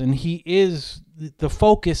was, and the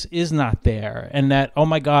focus is not there, and that, oh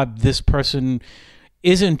my God, this person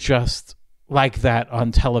isn't just like that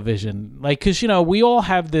on television. Like, because, we all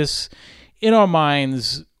have this in our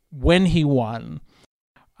minds when he won.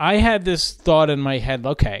 I had this thought in my head,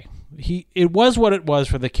 okay, it was what it was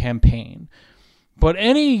for the campaign. But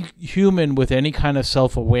any human with any kind of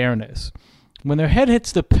self-awareness, when their head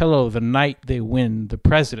hits the pillow the night they win the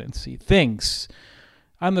presidency, thinks,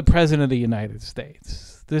 I'm the president of the United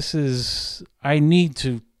States. I need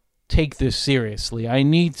to take this seriously. I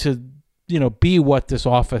need to, be what this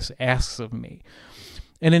office asks of me.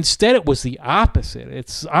 And instead it was the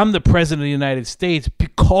opposite. I'm the president of the United States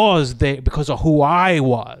because of who I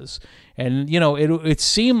was. And, it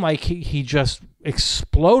seemed like he just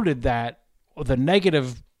exploded the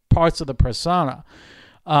negative parts of the persona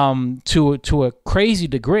to a crazy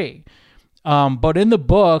degree. But in the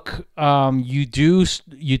book, you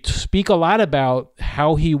speak a lot about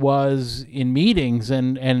how he was in meetings,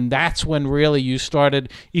 and that's when really you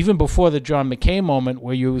started, even before the John McCain moment,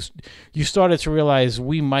 where you started to realize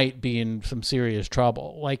we might be in some serious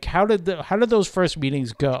trouble. Like, how did those first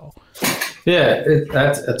meetings go? Yeah,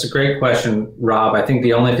 that's a great question, Rob. I think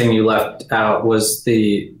the only thing you left out was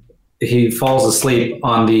he falls asleep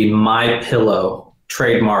on the My Pillow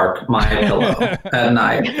trademark My Pillow at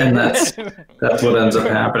night, and that's what ends up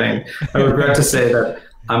happening. I regret to say that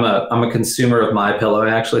I'm a consumer of My Pillow. I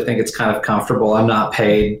actually think it's kind of comfortable. I'm not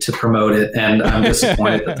paid to promote it, and I'm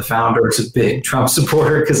disappointed that the founder is a big Trump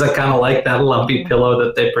supporter, because I kind of like that lumpy pillow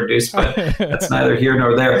that they produce, but that's neither here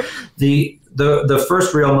nor there. The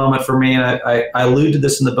first real moment for me, and I allude to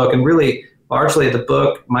this in the book, and really largely the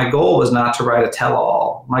book, my goal was not to write a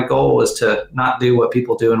tell-all. My goal was to not do what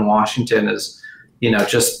people do in Washington, is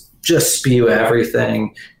just spew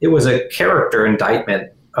everything. It was a character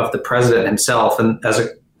indictment of the president himself, and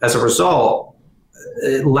as a result,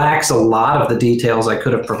 it lacks a lot of the details I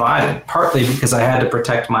could have provided, partly because I had to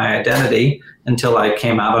protect my identity until I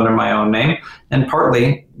came out under my own name, and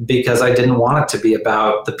partly because I didn't want it to be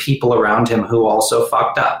about the people around him who also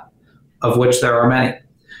fucked up, of which there are many.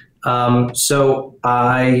 So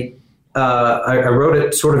I wrote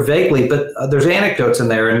it sort of vaguely, but there's anecdotes in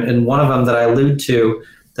there, and one of them that I allude to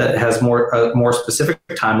that has a more specific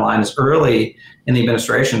timeline is early in the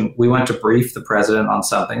administration. We went to brief the president on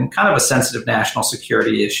something, kind of a sensitive national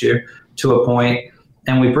security issue to a point,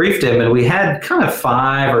 and we briefed him, and we had kind of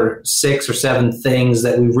 5 or 6 or 7 things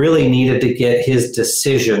that we really needed to get his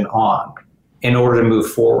decision on in order to move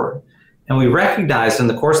forward. And we recognized in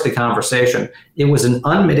the course of the conversation, it was an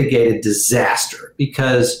unmitigated disaster,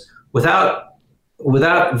 because without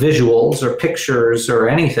visuals or pictures or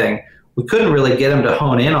anything, we couldn't really get him to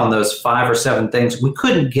hone in on those 5 or 7 things. We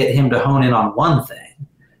couldn't get him to hone in on one thing.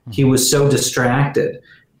 He was so distracted.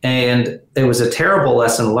 And it was a terrible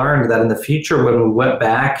lesson learned that in the future, when we went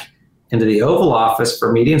back into the Oval Office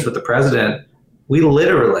for meetings with the president, we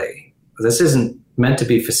literally, this isn't meant to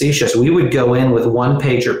be facetious, we would go in with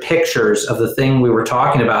 1-pager pictures of the thing we were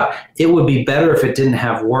talking about. It would be better if it didn't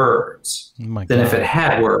have words than if it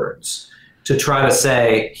had words, to try to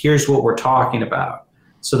say, here's what we're talking about,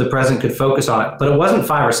 so the president could focus on it. But it wasn't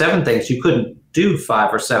 5 or 7 things. You couldn't do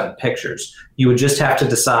 5 or 7 pictures. You would just have to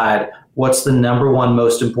decide, what's the number one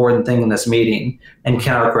most important thing in this meeting, and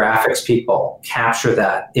can our graphics people capture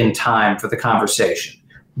that in time for the conversation?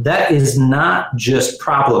 That is not just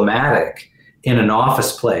problematic in an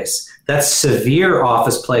office place. That's severe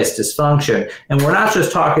office place dysfunction. And we're not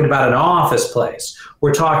just talking about an office place.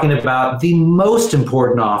 We're talking about the most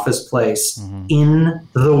important office place in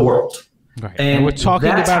the world. Right. And we're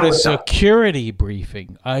talking about a security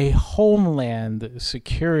briefing, a Homeland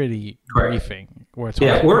security briefing. We're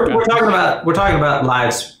talking about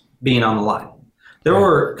lives being on the line. There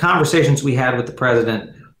were conversations we had with the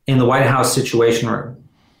president in the White House Situation Room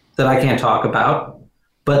that I can't talk about,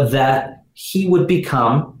 but that he would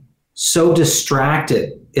become so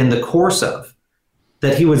distracted in the course of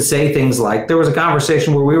that he would say things like, there was a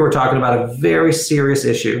conversation where we were talking about a very serious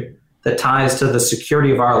issue that ties to the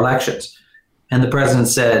security of our elections. And the president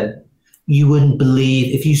said, you wouldn't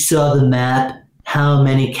believe, if you saw the map, how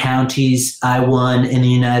many counties I won in the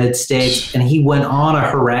United States. And he went on a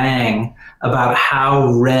harangue about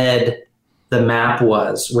how red the map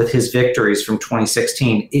was with his victories from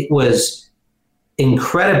 2016. It was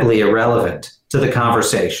incredibly irrelevant to the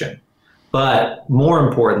conversation, but more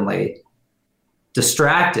importantly,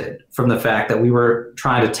 distracted from the fact that we were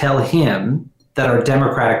trying to tell him that our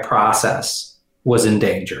democratic process was in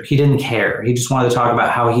danger. He didn't care. He just wanted to talk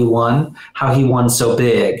about how he won so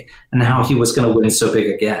big, and how he was going to win so big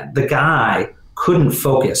again. The guy couldn't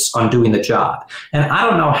focus on doing the job. And I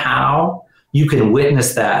don't know how you can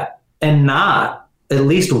witness that and not at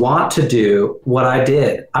least want to do what I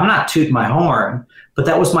did. I'm not tooting my horn, but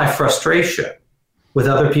that was my frustration with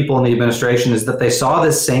other people in the administration, is that they saw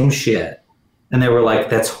this same shit and they were like,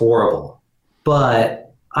 that's horrible,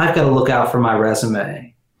 but I've got to look out for my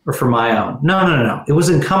resume or for my own. No. It was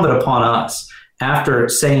incumbent upon us, after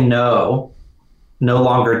saying no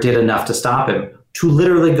longer did enough to stop him, to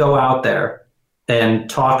literally go out there and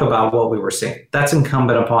talk about what we were seeing. That's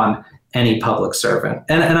incumbent upon any public servant.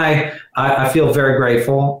 And I feel very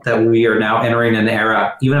grateful that we are now entering an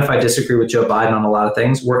era, even if I disagree with Joe Biden on a lot of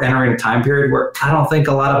things, we're entering a time period where I don't think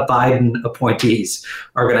a lot of Biden appointees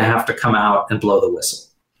are going to have to come out and blow the whistle.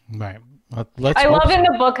 Right. I love in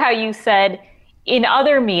the book how you said, in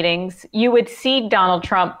other meetings, you would see Donald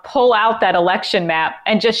Trump pull out that election map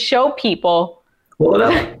and just show people. Pull it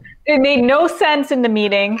up. It made no sense in the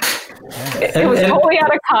meeting. It was totally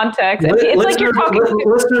out of context. It's like you're talking to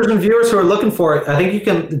listeners and viewers who are looking for it. I think you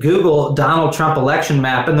can Google Donald Trump election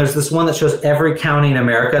map, and there's this one that shows every county in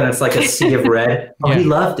America, and it's like a sea of red. Oh, he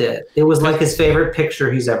loved it. It was like his favorite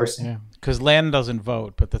picture he's ever seen. Yeah. Because land doesn't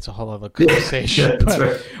vote, but that's a whole other conversation.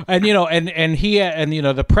 Right. And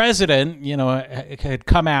the president, had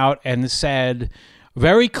come out and said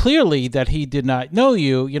very clearly that he did not know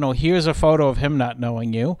you. Here's a photo of him not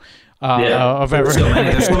knowing you. There's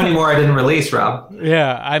so many more I didn't release, Rob.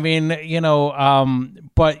 Yeah, I mean,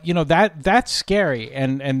 but that's scary,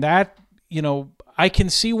 and that I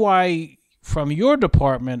can see why from your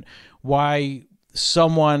department why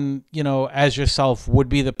someone as yourself would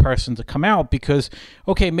be the person to come out, because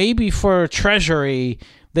maybe for Treasury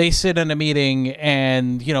they sit in a meeting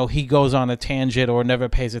and he goes on a tangent or never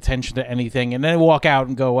pays attention to anything, and then walk out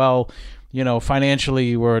and go, well,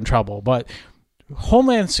 financially we're in trouble. But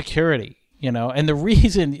Homeland Security, and the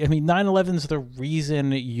reason, 9/11 is the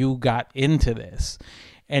reason you got into this,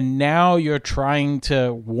 and now you're trying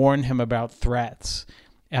to warn him about threats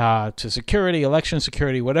to security, election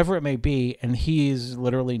security, whatever it may be, and he's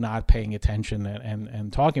literally not paying attention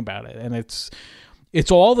and talking about it. And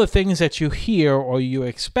it's all the things that you hear or you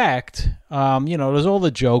expect. There's all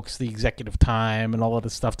the jokes, the executive time, and all of the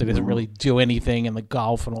stuff that doesn't really do anything, and the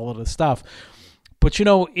golf and all of the stuff. But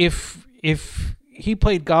if he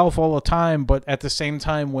played golf all the time, but at the same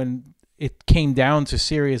time when it came down to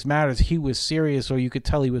serious matters, he was serious, or you could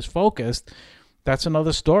tell he was focused, that's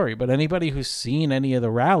another story. But anybody who's seen any of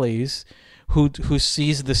the rallies, who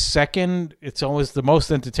sees the second, it's always the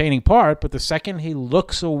most entertaining part, but the second he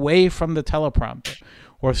looks away from the teleprompter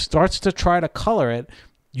or starts to try to color it,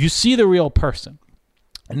 you see the real person.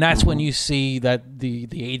 And that's when you see that the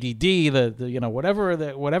ADD, whatever it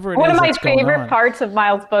is. One of my favorite parts of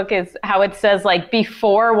Miles' book is how it says, like,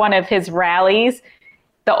 before one of his rallies,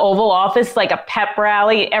 the Oval Office, like a pep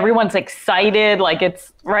rally, everyone's excited, like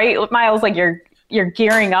it's right, Miles, like you're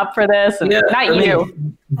gearing up for this, and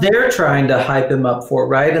they're trying to hype him up for it,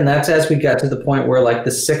 right? And that's as we got to the point where like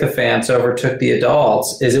the sycophants overtook the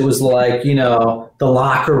adults. Is it was like the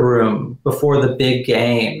locker room before the big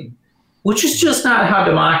game, which is just not how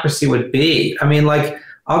democracy would be.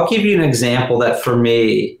 I'll give you an example that for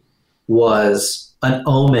me was an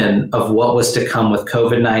omen of what was to come with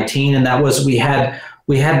COVID-19, and that was we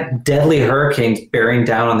had deadly hurricanes bearing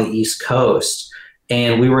down on the East Coast.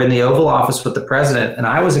 And we were in the Oval Office with the president, and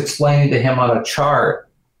I was explaining to him on a chart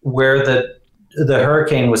where the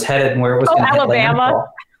hurricane was headed and where it was going to hit Alabama.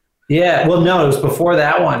 Yeah, well, no, it was before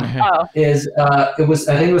that one. Oh. I think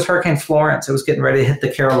it was Hurricane Florence. It was getting ready to hit the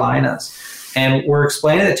Carolinas. And we're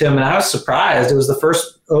explaining it to him, and I was surprised. It was the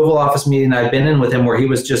first Oval Office meeting I'd been in with him where he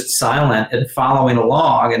was just silent and following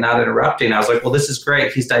along and not interrupting. I was like, well, this is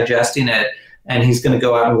great. He's digesting it, and he's going to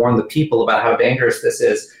go out and warn the people about how dangerous this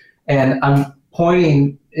is. And I'm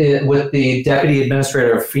pointing with the deputy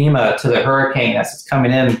administrator of FEMA to the hurricane as it's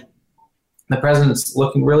coming in. The president's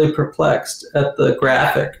looking really perplexed at the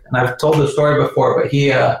graphic. And I've told the story before, but he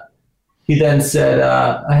then said,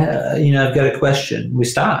 I've got a question. We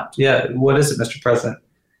stopped. Yeah, what is it, Mr. President?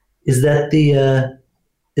 Is that the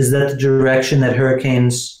direction that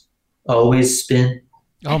hurricanes always spin?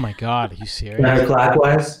 Oh my God, are you serious?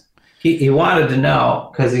 Counterclockwise? He wanted to know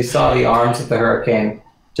because he saw the arms of the hurricane.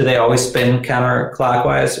 Do they always spin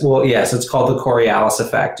counterclockwise? Well, yes, it's called the Coriolis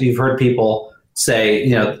effect. You've heard people say,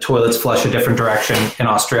 toilets flush a different direction in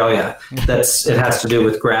Australia. It has to do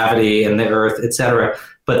with gravity and the earth, et cetera.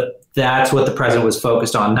 But that's what the president was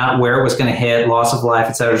focused on, not where it was going to hit, loss of life,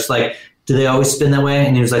 et cetera. Just like, do they always spin that way?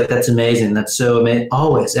 And he was like, that's amazing. That's so amazing.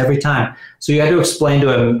 Always, every time. So you had to explain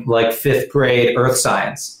to him like fifth grade earth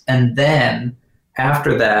science. And then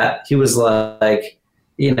after that, he was like,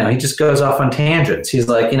 he just goes off on tangents. He's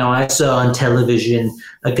like, I saw on television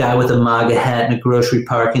a guy with a MAGA hat in a grocery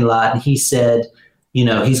parking lot, and he said,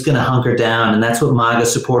 he's going to hunker down. And that's what MAGA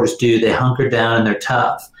supporters do. They hunker down and they're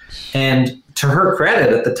tough. And to her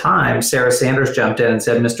credit, at the time, Sarah Sanders jumped in and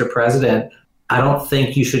said, Mr. President, I don't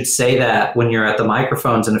think you should say that when you're at the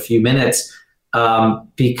microphones in a few minutes,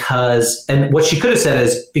 because, and what she could have said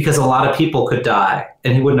is because a lot of people could die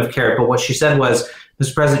and he wouldn't have cared. But what she said was,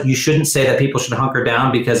 Mr. President, you shouldn't say that people should hunker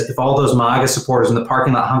down, because if all those MAGA supporters in the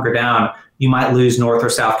parking lot hunker down, you might lose North or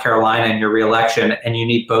South Carolina in your reelection, and you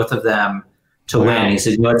need both of them to win. He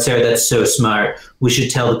said, Sarah, that's so smart. We should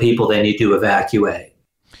tell the people they need to evacuate.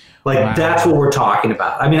 That's what we're talking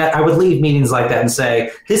about. I would leave meetings like that and say,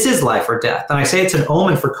 this is life or death. And I say it's an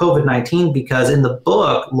omen for COVID-19 because in the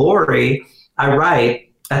book, Lori, I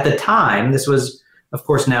write, at the time, this was, of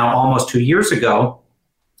course, now almost 2 years ago,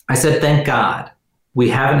 I said, thank God. we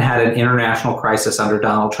haven't had an international crisis under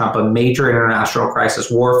Donald Trump, a major international crisis,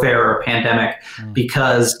 warfare or pandemic,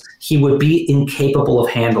 because he would be incapable of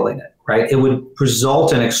handling it, right? It would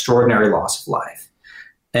result in extraordinary loss of life.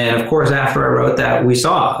 And of course, after I wrote that, we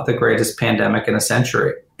saw the greatest pandemic in a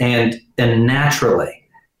century. And naturally,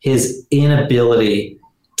 his inability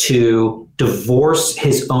to divorce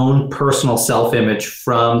his own personal self-image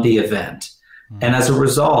from the event. And as a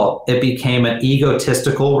result, it became an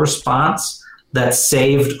egotistical response that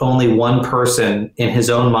saved only one person in his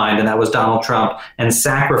own mind, and that was Donald Trump, and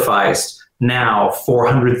sacrificed now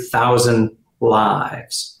 400,000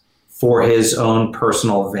 lives for his own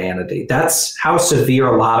personal vanity. That's how severe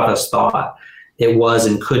a lot of us thought it was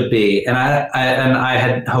and could be. And I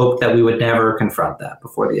had hoped that we would never confront that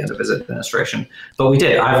before the end of his administration. But we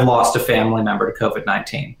did. I've lost a family member to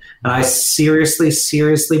COVID-19. And I seriously,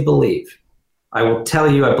 seriously believe, I will tell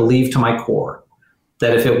you, I believe to my core,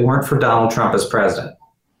 that if it weren't for Donald Trump as president,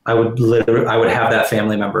 I would have that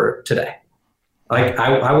family member today. Like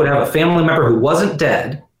I would have a family member who wasn't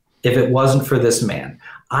dead if it wasn't for this man.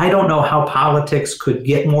 I don't know how politics could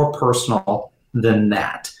get more personal than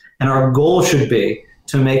that. And our goal should be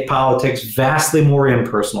to make politics vastly more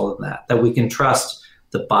impersonal than that we can trust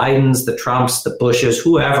the Bidens, the Trumps, the Bushes,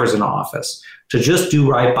 whoever's in office to just do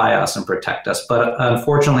right by us and protect us. But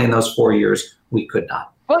unfortunately, in those 4 years, we could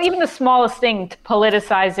not. Well, even the smallest thing,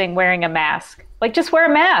 politicizing wearing a mask. Like, just wear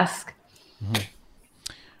a mask.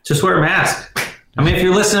 Just wear a mask. I mean, if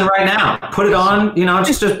you're listening right now, put it on,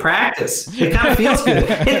 just practice. It kind of feels good.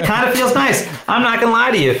 It kind of feels nice. I'm not going to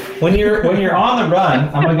lie to you. When you're on the run,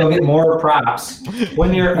 I'm going to go get more props.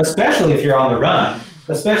 Especially if you're on the run,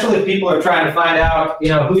 especially if people are trying to find out,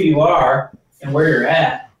 who you are and where you're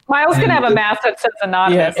at. Miles can have a mask that says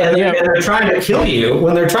anonymous. And they're trying to kill you.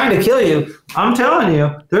 When they're trying to kill you, I'm telling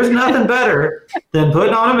you, there's nothing better than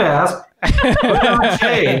putting on a mask, putting on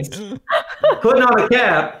shades, putting on a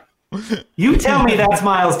cap. You tell me that's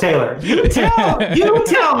Miles Taylor. You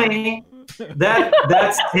tell me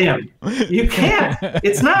that's him. You can't.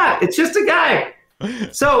 It's not. It's just a guy.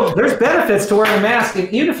 So there's benefits to wearing a mask,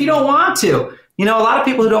 even if you don't want to. A lot of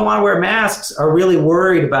people who don't want to wear masks are really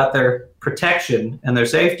worried about their protection and their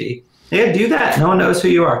safety. Yeah, do that. No one knows who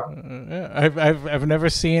you are. I've never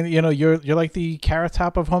seen. You're like the Carrot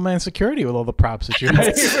Top of Homeland Security with all the props that you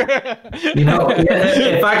have.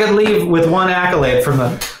 If I could leave with one accolade from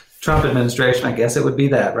the Trump administration, I guess it would be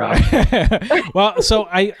that, Rob. Well, so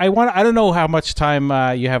I don't know how much time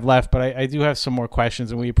you have left, but I do have some more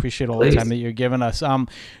questions, and we appreciate all the time that you're giving us.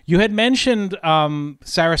 You had mentioned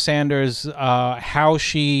Sarah Sanders, how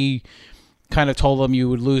she kind of told them you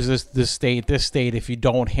would lose this state if you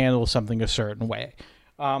don't handle something a certain way.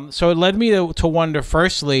 So it led me to wonder,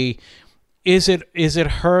 firstly, is it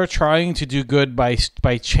her trying to do good by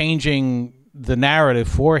changing the narrative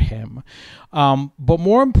for him? But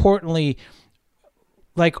more importantly,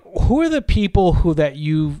 like, who are the people that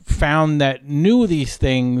you found that knew these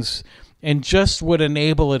things and just would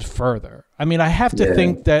enable it further? I mean, I have to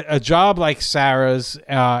think that a job like Sarah's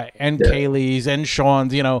and Kaylee's and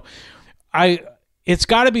Sean's, it's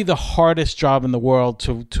got to be the hardest job in the world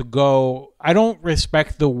to go. I don't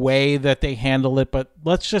respect the way that they handle it, but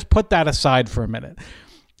let's just put that aside for a minute.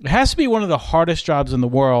 It has to be one of the hardest jobs in the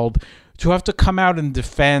world to have to come out and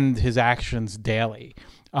defend his actions daily.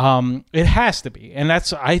 It has to be. And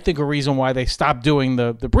that's, I think, a reason why they stopped doing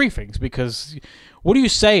the briefings, because what do you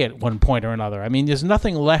say at one point or another? I mean, there's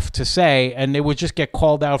nothing left to say, and they would just get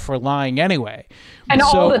called out for lying anyway. And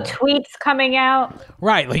all the tweets coming out.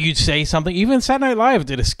 Right. Like, you'd say something. Even Saturday Night Live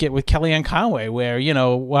did a skit with Kellyanne Conway where,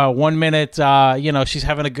 1 minute, she's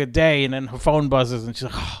having a good day, and then her phone buzzes, and she's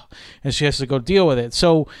like, oh, and she has to go deal with it.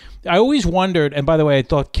 So I always wondered, and by the way, I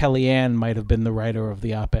thought Kellyanne might have been the writer of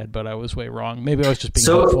the op-ed, but I was way wrong. Maybe I was just being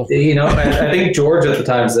hopeful. I think George at the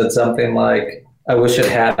time said something like, I wish it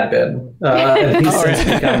had been. And he's since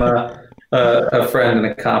become a friend and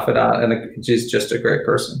a confidant, and she's just a great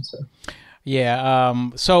person. So. Yeah.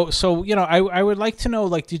 So I would like to know,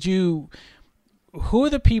 like, who are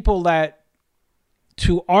the people that,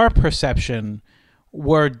 to our perception,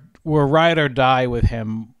 were ride or die with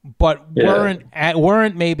him, but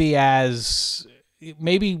weren't maybe as.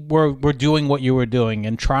 Maybe we're doing what you were doing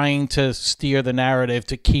and trying to steer the narrative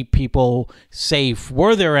to keep people safe.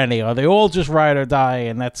 Were there any? Are they all just ride or die?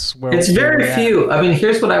 And that's where it's very few. I mean,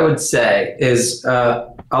 here's what I would say is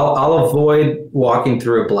I'll avoid walking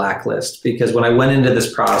through a blacklist, because when I went into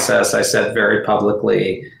this process, I said very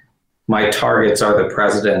publicly, my targets are the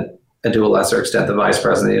president and, to a lesser extent, the vice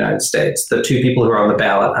president of the United States. The two people who are on the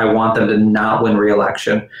ballot, I want them to not win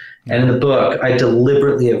re-election. And in the book, I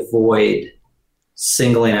deliberately avoid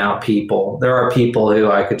singling out people. There are people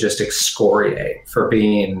who I could just excoriate for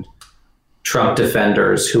being Trump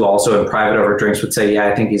defenders who also in private over drinks would say, yeah,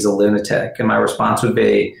 I think he's a lunatic. And my response would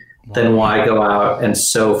be, then why go out and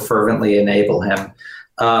so fervently enable him?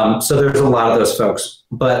 So there's a lot of those folks.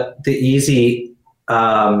 But the easy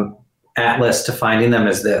atlas to finding them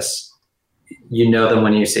is this. You know them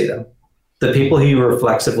when you see them. The people who you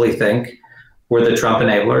reflexively think were the Trump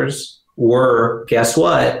enablers were, guess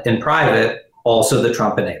what, in private, also the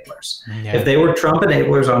Trump enablers. Yeah. If they were Trump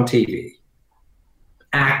enablers on TV,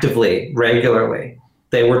 actively, regularly,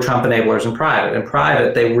 they were Trump enablers in private. In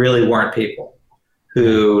private, they really weren't people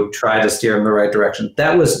who tried to steer in the right direction.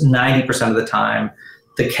 That was 90% of the time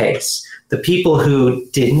the case. The people who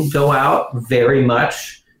didn't go out very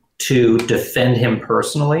much to defend him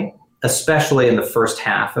personally, especially in the first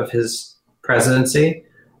half of his presidency,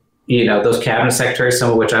 you know, those cabinet secretaries,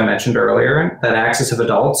 some of which I mentioned earlier, that axis of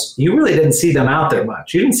adults, you really didn't see them out there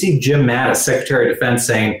much. You didn't see Jim Mattis, Secretary of Defense,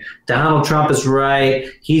 saying, Donald Trump is right,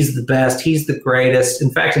 he's the best, he's the greatest. In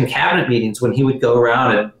fact, in cabinet meetings, when he would go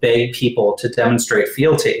around and beg people to demonstrate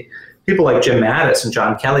fealty, people like Jim Mattis and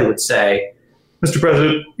John Kelly would say, Mr.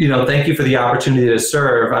 President, you know, thank you for the opportunity to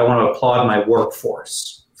serve. I want to applaud my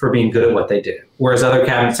workforce for being good at what they do. Whereas other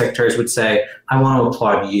cabinet secretaries would say, I want to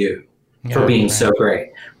applaud you for being so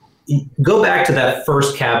great. Go back to that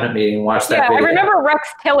first cabinet meeting, watch that video. I remember Rex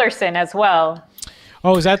Tillerson as well.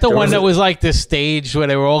 Oh, is that the one that was like the stage where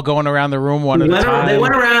they were all going around the room one at a time? They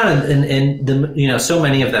went around and the, you know, so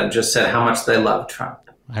many of them just said how much they love Trump.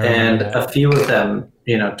 And a few of them,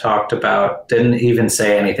 you know, talked about, didn't even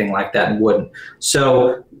say anything like that and wouldn't.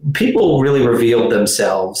 So people really revealed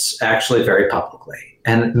themselves actually very publicly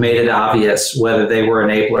and made it obvious whether they were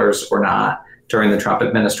enablers or not during the Trump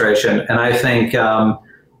administration. And I think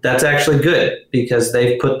that's actually good because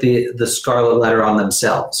they've put the scarlet letter on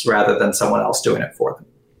themselves rather than someone else doing it for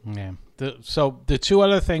them. Yeah. So the two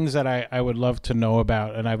other things that I would love to know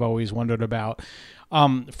about, and I've always wondered about,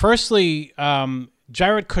 firstly,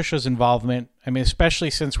 Jared Kushner's involvement. I mean, especially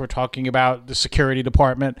since we're talking about the security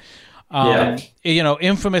department. You know,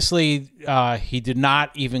 infamously, he did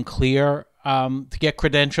not even clear to get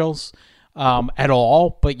credentials at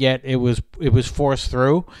all, but yet it was forced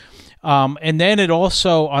through. And then it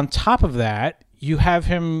also, on top of that, you have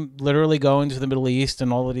him literally going to the Middle East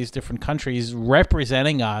and all of these different countries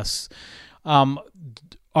representing us.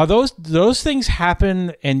 Are those things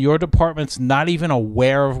happen and your department's not even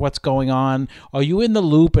aware of what's going on? Are you in the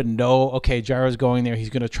loop and know, okay, Jared's going there, he's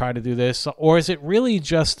going to try to do this? Or is it really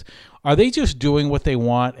just, are they just doing what they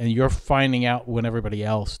want and you're finding out when everybody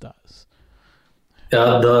else does?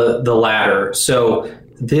 The latter. So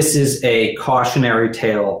this is a cautionary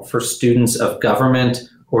tale for students of government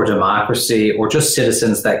or democracy or just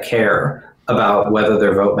citizens that care about whether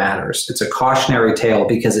their vote matters. It's a cautionary tale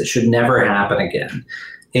because it should never happen again.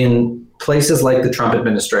 In places like the Trump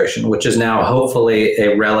administration, which is now hopefully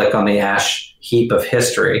a relic on the ash heap of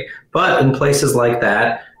history, but in places like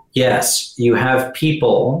that, yes, you have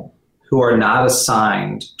people who are not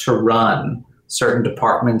assigned to run certain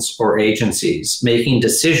departments or agencies, making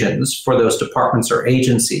decisions for those departments or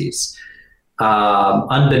agencies,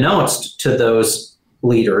 unbeknownst to those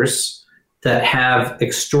leaders that have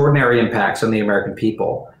extraordinary impacts on the American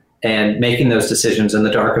people, and making those decisions in the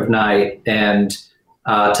dark of night and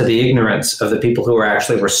to the ignorance of the people who are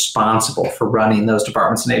actually responsible for running those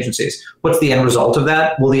departments and agencies. What's the end result of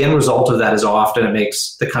that? Well, the end result of that is often it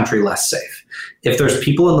makes the country less safe. If there's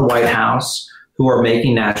people in the White House who are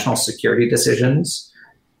making national security decisions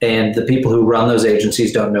and the people who run those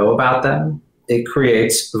agencies don't know about them, it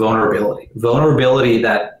creates vulnerability. Vulnerability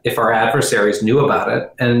that if our adversaries knew about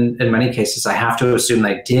it, and in many cases I have to assume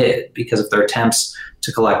they did because of their attempts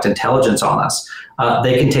to collect intelligence on us,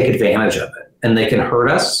 they can take advantage of it and they can hurt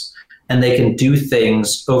us and they can do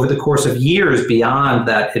things over the course of years beyond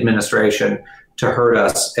that administration to hurt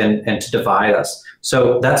us and to divide us.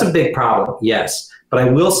 So that's a big problem, yes. But I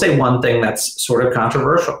will say one thing that's sort of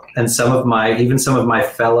controversial, and even some of my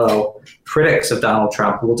fellow critics of Donald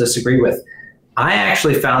Trump will disagree with. I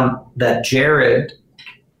actually found that Jared,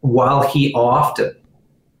 while he often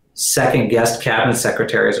second-guessed cabinet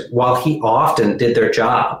secretaries, while he often did their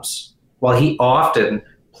jobs, while he often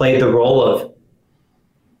played the role of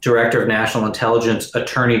Director of National Intelligence,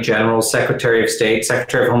 Attorney General, Secretary of State,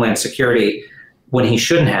 Secretary of Homeland Security, when he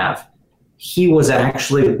shouldn't have, he was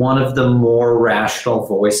actually one of the more rational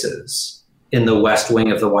voices in the West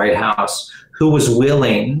Wing of the White House who was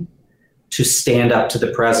willing to stand up to the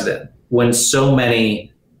president when so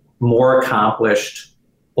many more accomplished,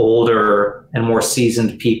 older, and more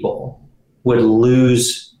seasoned people would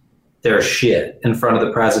lose their shit in front of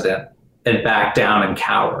the president and back down and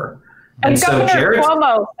cower. And so Governor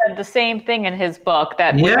Cuomo said the same thing in his book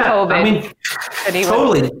that with COVID. I mean,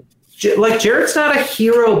 totally. Like Jared's not a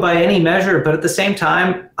hero by any measure, but at the same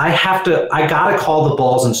time, I gotta call the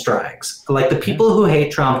balls and strikes. Like the people who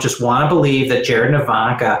hate Trump just want to believe that Jared and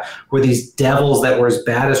Ivanka were these devils that were as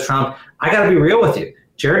bad as Trump. I gotta be real with you.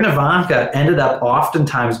 Jared and Ivanka ended up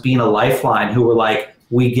oftentimes being a lifeline who were like,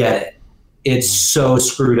 we get it. It's so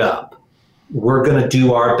screwed up. We're gonna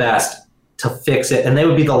do our best to fix it. And they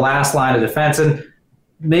would be the last line of defense. And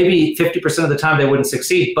maybe 50% of the time they wouldn't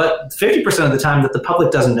succeed, but 50% of the time that the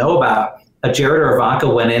public doesn't know about, Jared or Ivanka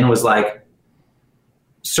went in and was like,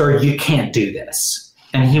 sir, you can't do this.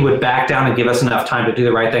 And he would back down and give us enough time to do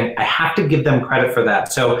the right thing. I have to give them credit for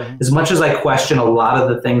that. So as much as I question a lot of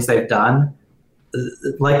the things they've done,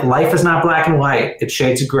 like life is not black and white, it's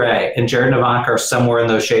shades of gray. And Jared and Ivanka are somewhere in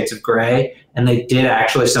those shades of gray. And they did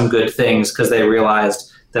actually some good things because they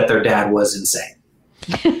realized that their dad was insane.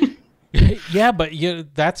 Yeah, but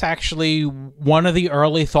that's actually one of the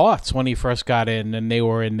early thoughts when he first got in and they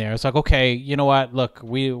were in there. It's like, okay, you know what? Look,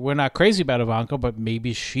 we're not crazy about Ivanka, but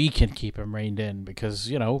maybe she can keep him reined in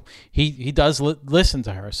because, he does listen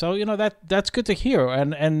to her. So, that's good to hear.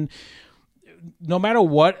 And no matter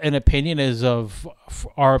what an opinion is of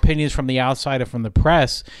our opinions from the outside or from the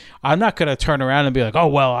press, I'm not going to turn around and be like, oh,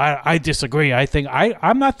 well, I disagree. I think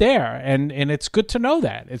I'm not there. And it's good to know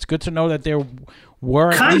that. It's good to know that there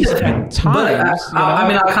were at least at times. But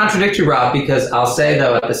I'll contradict you, Rob, because I'll say,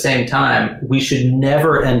 though, at the same time, we should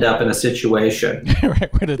never end up in a situation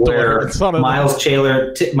where Miles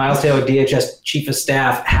Taylor, DHS Chief of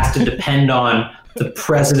Staff, has to depend on the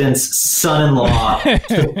president's son-in-law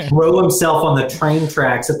to throw himself on the train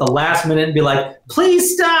tracks at the last minute and be like,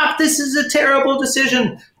 please stop, this is a terrible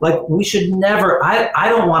decision. Like, we should never, I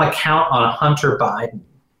don't want to count on Hunter Biden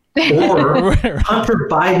or Hunter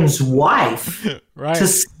Biden's wife to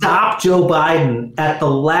stop Joe Biden at the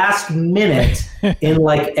last minute in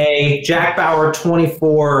like a Jack Bauer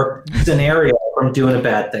 24 scenario from doing a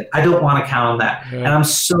bad thing. I don't want to count on that. Yeah. And I'm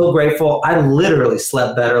so grateful. I literally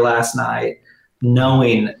slept better last night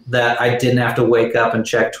knowing that I didn't have to wake up and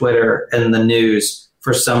check Twitter and the news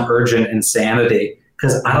for some urgent insanity,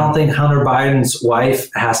 because I don't think Hunter Biden's wife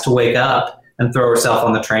has to wake up and throw herself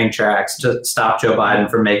on the train tracks to stop Joe Biden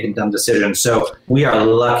from making dumb decisions. So we are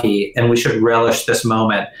lucky, and we should relish this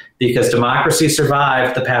moment because democracy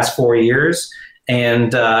survived the past 4 years,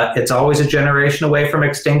 and it's always a generation away from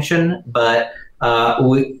extinction, but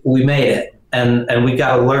we made it. And we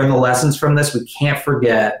got to learn the lessons from this. We can't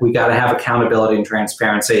forget. We got to have accountability and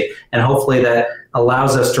transparency. And hopefully that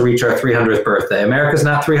allows us to reach our 300th birthday. America's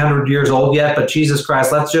not 300 years old yet, but Jesus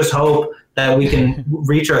Christ, let's just hope that we can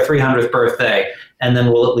reach our 300th birthday. And then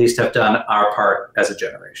we'll at least have done our part as a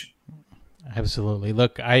generation. Absolutely.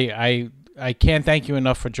 Look, I can't thank you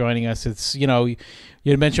enough for joining us. It's, you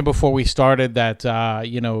had mentioned before we started that,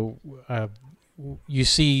 you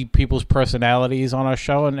see people's personalities on our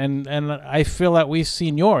show, and I feel that we've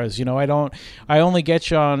seen yours. I only get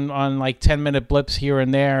you on like 10-minute blips here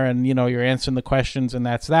and there, and you're answering the questions, and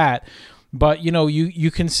that's that. But you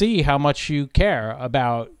can see how much you care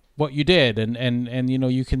about what you did, and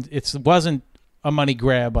you can. It wasn't a money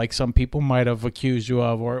grab like some people might have accused you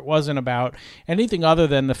of, or it wasn't about anything other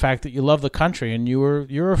than the fact that you love the country and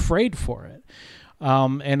you're afraid for it.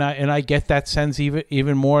 And I get that sense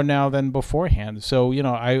even more now than beforehand. So,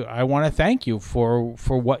 I want to thank you for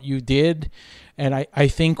what you did. And I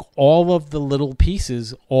think all of the little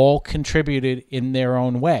pieces all contributed in their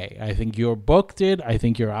own way. I think your book did. I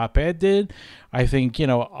think your op-ed did. I think,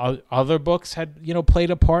 other books had,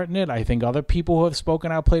 played a part in it. I think other people who have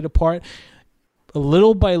spoken out played a part.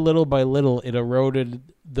 Little by little by little, it eroded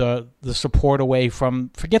the support away from,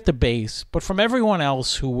 forget the base, but from everyone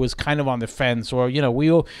else who was kind of on the fence, or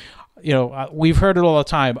we've heard it all the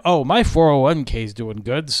time. Oh, my 401k is doing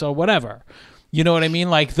good, so whatever. You know what I mean?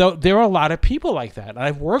 Like, there are a lot of people like that.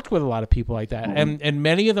 I've worked with a lot of people like that, and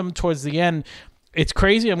many of them towards the end. It's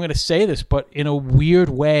crazy. I'm going to say this, but in a weird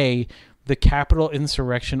way, the Capitol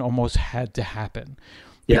insurrection almost had to happen.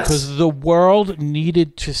 Yes. Because the world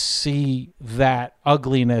needed to see that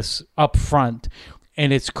ugliness up front.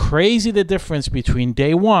 And it's crazy the difference between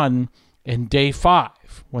day 1 and day 5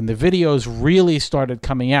 when the videos really started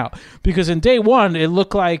coming out. Because in day 1, it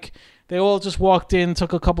looked like they all just walked in,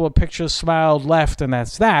 took a couple of pictures, smiled, left, and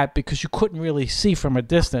that's that, because you couldn't really see from a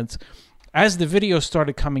distance. As the videos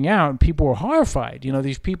started coming out, people were horrified.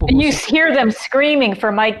 These people. And you hear them screaming for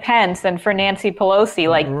Mike Pence and for Nancy Pelosi,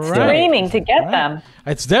 screaming to get them.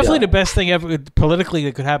 It's definitely the best thing ever politically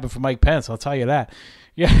that could happen for Mike Pence. I'll tell you that.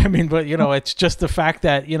 Yeah, I mean, but it's just the fact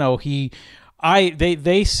that he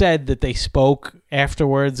They said that they spoke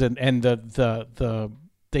afterwards, and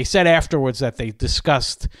they said afterwards that they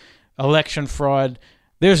discussed election fraud.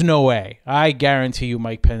 There's no way. I guarantee you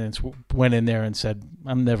Mike Pence went in there and said,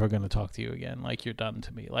 I'm never going to talk to you again. Like, you're done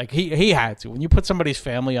to me. Like, he had to. When you put somebody's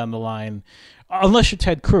family on the line, unless you're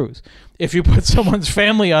Ted Cruz, if you put someone's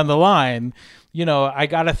family on the line, I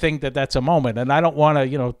got to think that that's a moment. And I don't want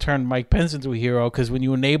to, turn Mike Pence into a hero, because when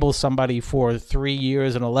you enable somebody for 3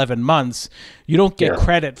 years and 11 months, you don't get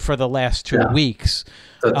credit for the last 2 weeks.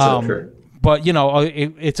 That's so true. But,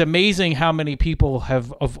 it's amazing how many people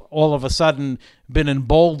have all of a sudden been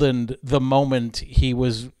emboldened the moment he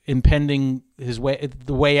was impending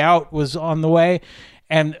the way out was on the way.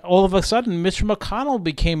 And all of a sudden, Mitch McConnell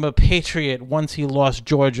became a patriot once he lost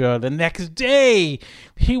Georgia. The next day,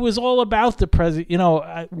 he was all about the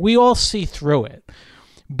president. We all see through it.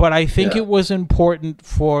 But I think it was important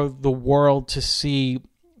for the world to see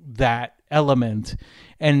that element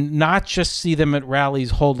and not just see them at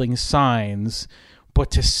rallies holding signs,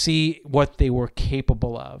 but to see what they were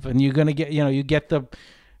capable of. And you're going to get, you get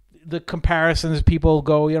the comparisons. People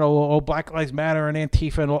go, Black Lives Matter and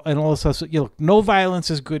Antifa and all this stuff. So, no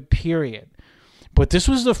violence is good, period. But this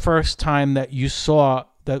was the first time that you saw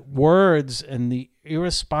that words and the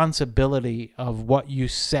irresponsibility of what you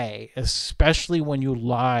say, especially when you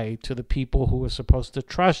lie to the people who are supposed to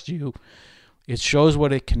trust you, it shows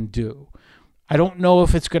what it can do. I don't know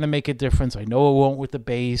if it's going to make a difference. I know it won't with the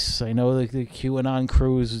base. I know the QAnon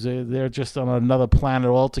crews, they're just on another planet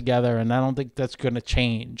altogether, and I don't think that's going to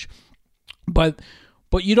change. But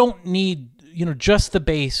you don't need, just the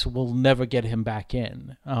base will never get him back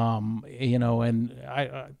in. And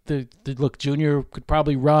look, Junior could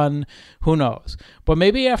probably run, who knows? But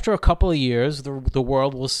maybe after a couple of years, the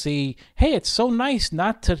world will see, hey, it's so nice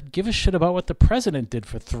not to give a shit about what the president did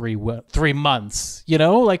for 3 months.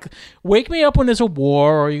 Like, wake me up when there's a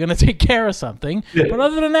war or you're going to take care of something. Yeah. But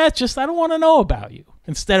other than that, I don't want to know about you.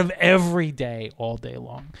 Instead of every day, all day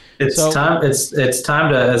long. It's time to,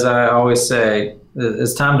 as I always say,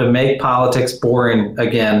 it's time to make politics boring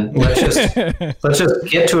again. Let's just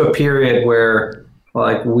get to a period where,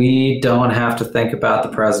 like, we don't have to think about the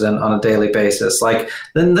president on a daily basis. Like,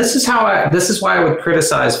 then this is why I would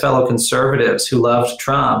criticize fellow conservatives who loved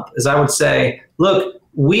Trump. Is I would say, look,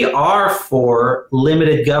 we are for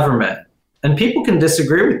limited government. And people can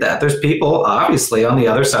disagree with that. There's people, obviously, on the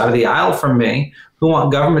other side of the aisle from me who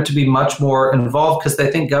want government to be much more involved because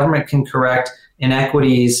they think government can correct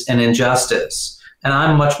inequities and injustice. And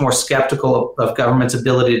I'm much more skeptical of government's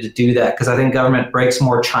ability to do that because I think government breaks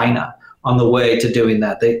more china on the way to doing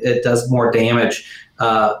that. It does more damage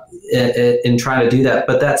in trying to do that.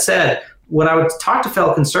 But that said, when I would talk to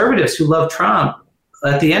fellow conservatives who love Trump,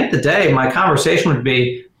 at the end of the day, my conversation would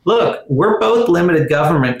be, look, we're both limited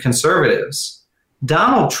government conservatives.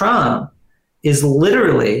 Donald Trump is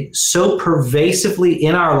literally so pervasively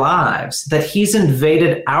in our lives that he's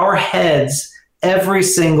invaded our heads every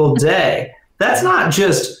single day. That's not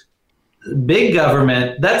just big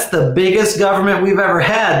government. That's the biggest government we've ever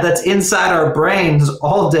had. That's inside our brains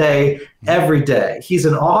all day, every day. He's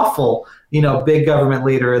an awful, big government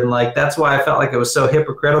leader. And that's why I felt like it was so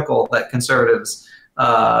hypocritical that conservatives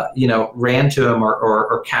ran to him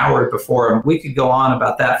or cowered before him. We could go on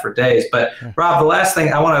about that for days. But Rob, the last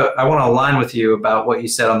thing I want to align with you about what you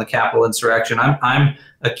said on the Capitol insurrection. I'm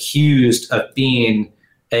accused of being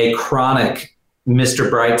a chronic Mr.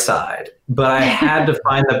 Brightside, but I had to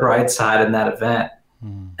find the bright side in that event.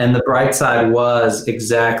 And the bright side was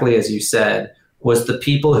exactly as you said, was the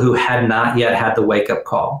people who had not yet had the wake-up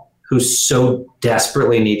call, who so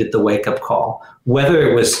desperately needed the wake-up call, whether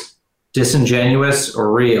it was disingenuous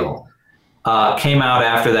or real, came out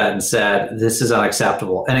after that and said, this is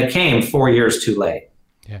unacceptable. And it came 4 years too late,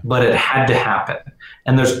 but it had to happen.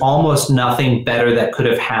 And there's almost nothing better that could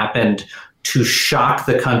have happened to shock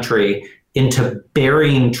the country into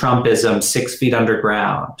burying Trumpism 6 feet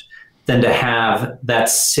underground than to have that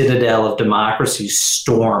citadel of democracy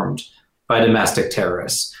stormed by domestic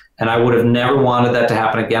terrorists. And I would have never wanted that to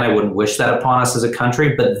happen again. I wouldn't wish that upon us as a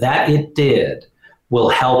country, but that it did will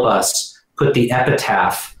help us put the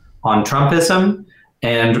epitaph on Trumpism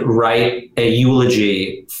and write a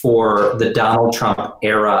eulogy for the Donald Trump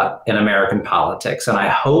era in American politics. And I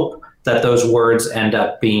hope that those words end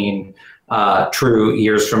up being true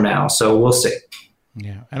years from now. So we'll see.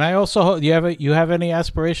 Yeah. And I also hope you have any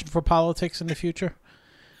aspiration for politics in the future?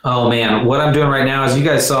 Oh man, what I'm doing right now is, you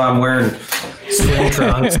guys saw I'm wearing swim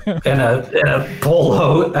trunks and a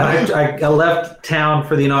polo. And I left town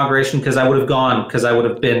for the inauguration because I would have gone, because it would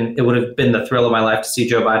have been the thrill of my life to see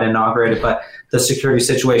Joe Biden inaugurated. But the security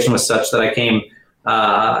situation was such that I came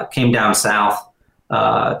came down south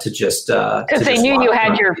to just because they knew you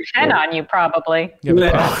had your pen on you, probably.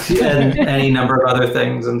 And any number of other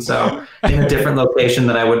things, and so in a different location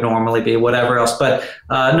than I would normally be, whatever else. But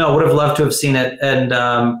no, would have loved to have seen it. And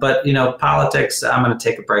but politics, I'm going to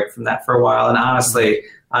take a break from that for a while. And honestly,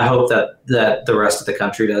 I hope that the rest of the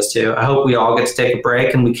country does too. I hope we all get to take a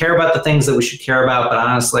break and we care about the things that we should care about. But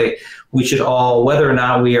honestly, we should all, whether or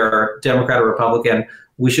not we are Democrat or Republican,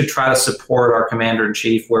 we should try to support our commander in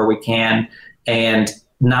chief where we can, and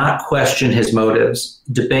not question his motives.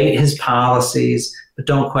 Debate his policies, but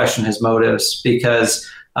don't question his motives, because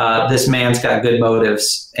this man's got good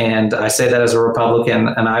motives. And I say that as a Republican,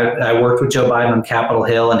 and I worked with Joe Biden on Capitol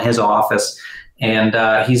Hill in his office, and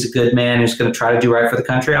he's a good man who's going to try to do right for the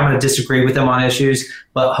country. I'm going to disagree with him on issues,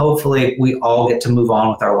 but hopefully we all get to move on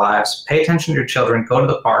with our lives. Pay attention to your children, go to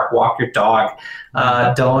the park, walk your dog.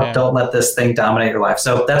 Don't let this thing dominate your life.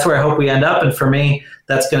 So that's where I hope we end up. And for me,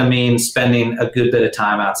 that's going to mean spending a good bit of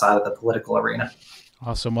time outside of the political arena.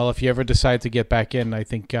 Awesome. Well, if you ever decide to get back in, I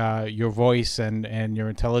think your voice and your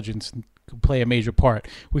intelligence play a major part.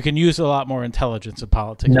 We can use a lot more intelligence in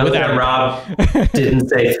politics. No, that Rob didn't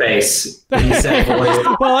say face. He said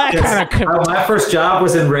voice. Well, that kind of... My first job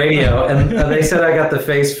was in radio, and they said I got the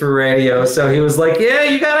face for radio. So he was like, "Yeah,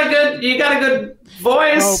 you got a good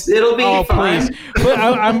voice. It'll be fine." Please. But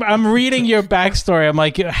I'm reading your backstory. I'm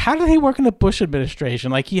like, how did he work in the Bush administration?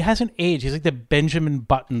 Like, he hasn't aged. He's like the Benjamin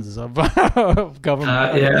Buttons of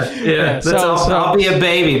government. Yeah. I'll be a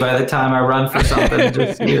baby by the time I run for something.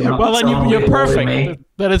 Just, well, then you're perfect.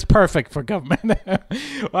 That is perfect for government.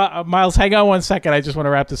 Miles, hang on one second. I just want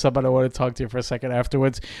to wrap this up, but I want to talk to you for a second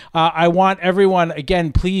afterwards. I want everyone,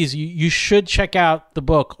 again, please, you should check out the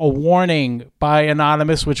book, A Warning by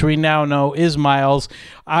Anonymous, which we now know is Miles.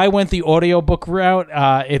 I went the audiobook route.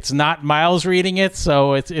 It's not Miles reading it,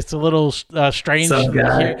 so it's a little strange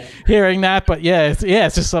hearing that. But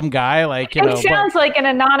it's just some guy. It sounds like an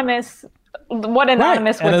anonymous... What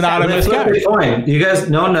Anonymous would say. You guys,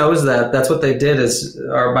 no one knows that. That's what they did.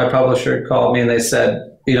 My publisher called me and they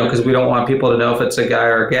said, because we don't want people to know if it's a guy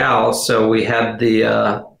or a gal, so we had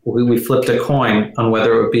we flipped a coin on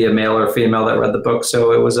whether it would be a male or a female that read the book.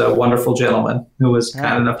 So it was a wonderful gentleman who was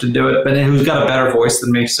kind enough to do it, but who's got a better voice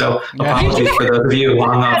than me. So apologies for those of you who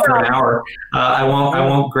hung on for an hour. I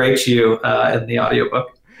won't grate you in the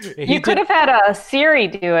audiobook. You could have had a Siri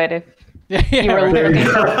do it if you were literally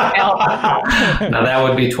Now that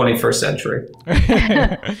would be 21st century.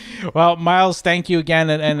 Well, Miles, thank you again,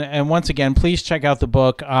 and once again, please check out the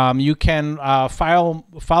book. You can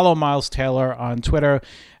follow Miles Taylor on Twitter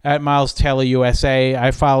at Miles Taylor USA.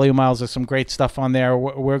 I follow you, Miles. There's some great stuff on there.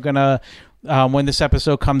 We're gonna. When this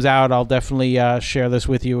episode comes out, I'll definitely share this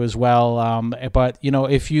with you as well. But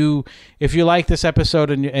if you like this episode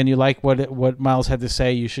and you like what Miles had to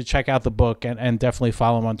say, you should check out the book and definitely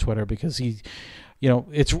follow him on Twitter, because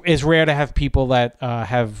it's rare to have people that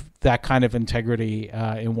have that kind of integrity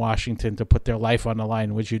in Washington to put their life on the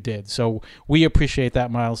line, which you did. So we appreciate that,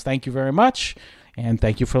 Miles. Thank you very much, and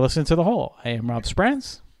thank you for listening to The Whole. I am Rob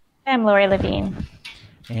Sprance. I'm Lori Levine.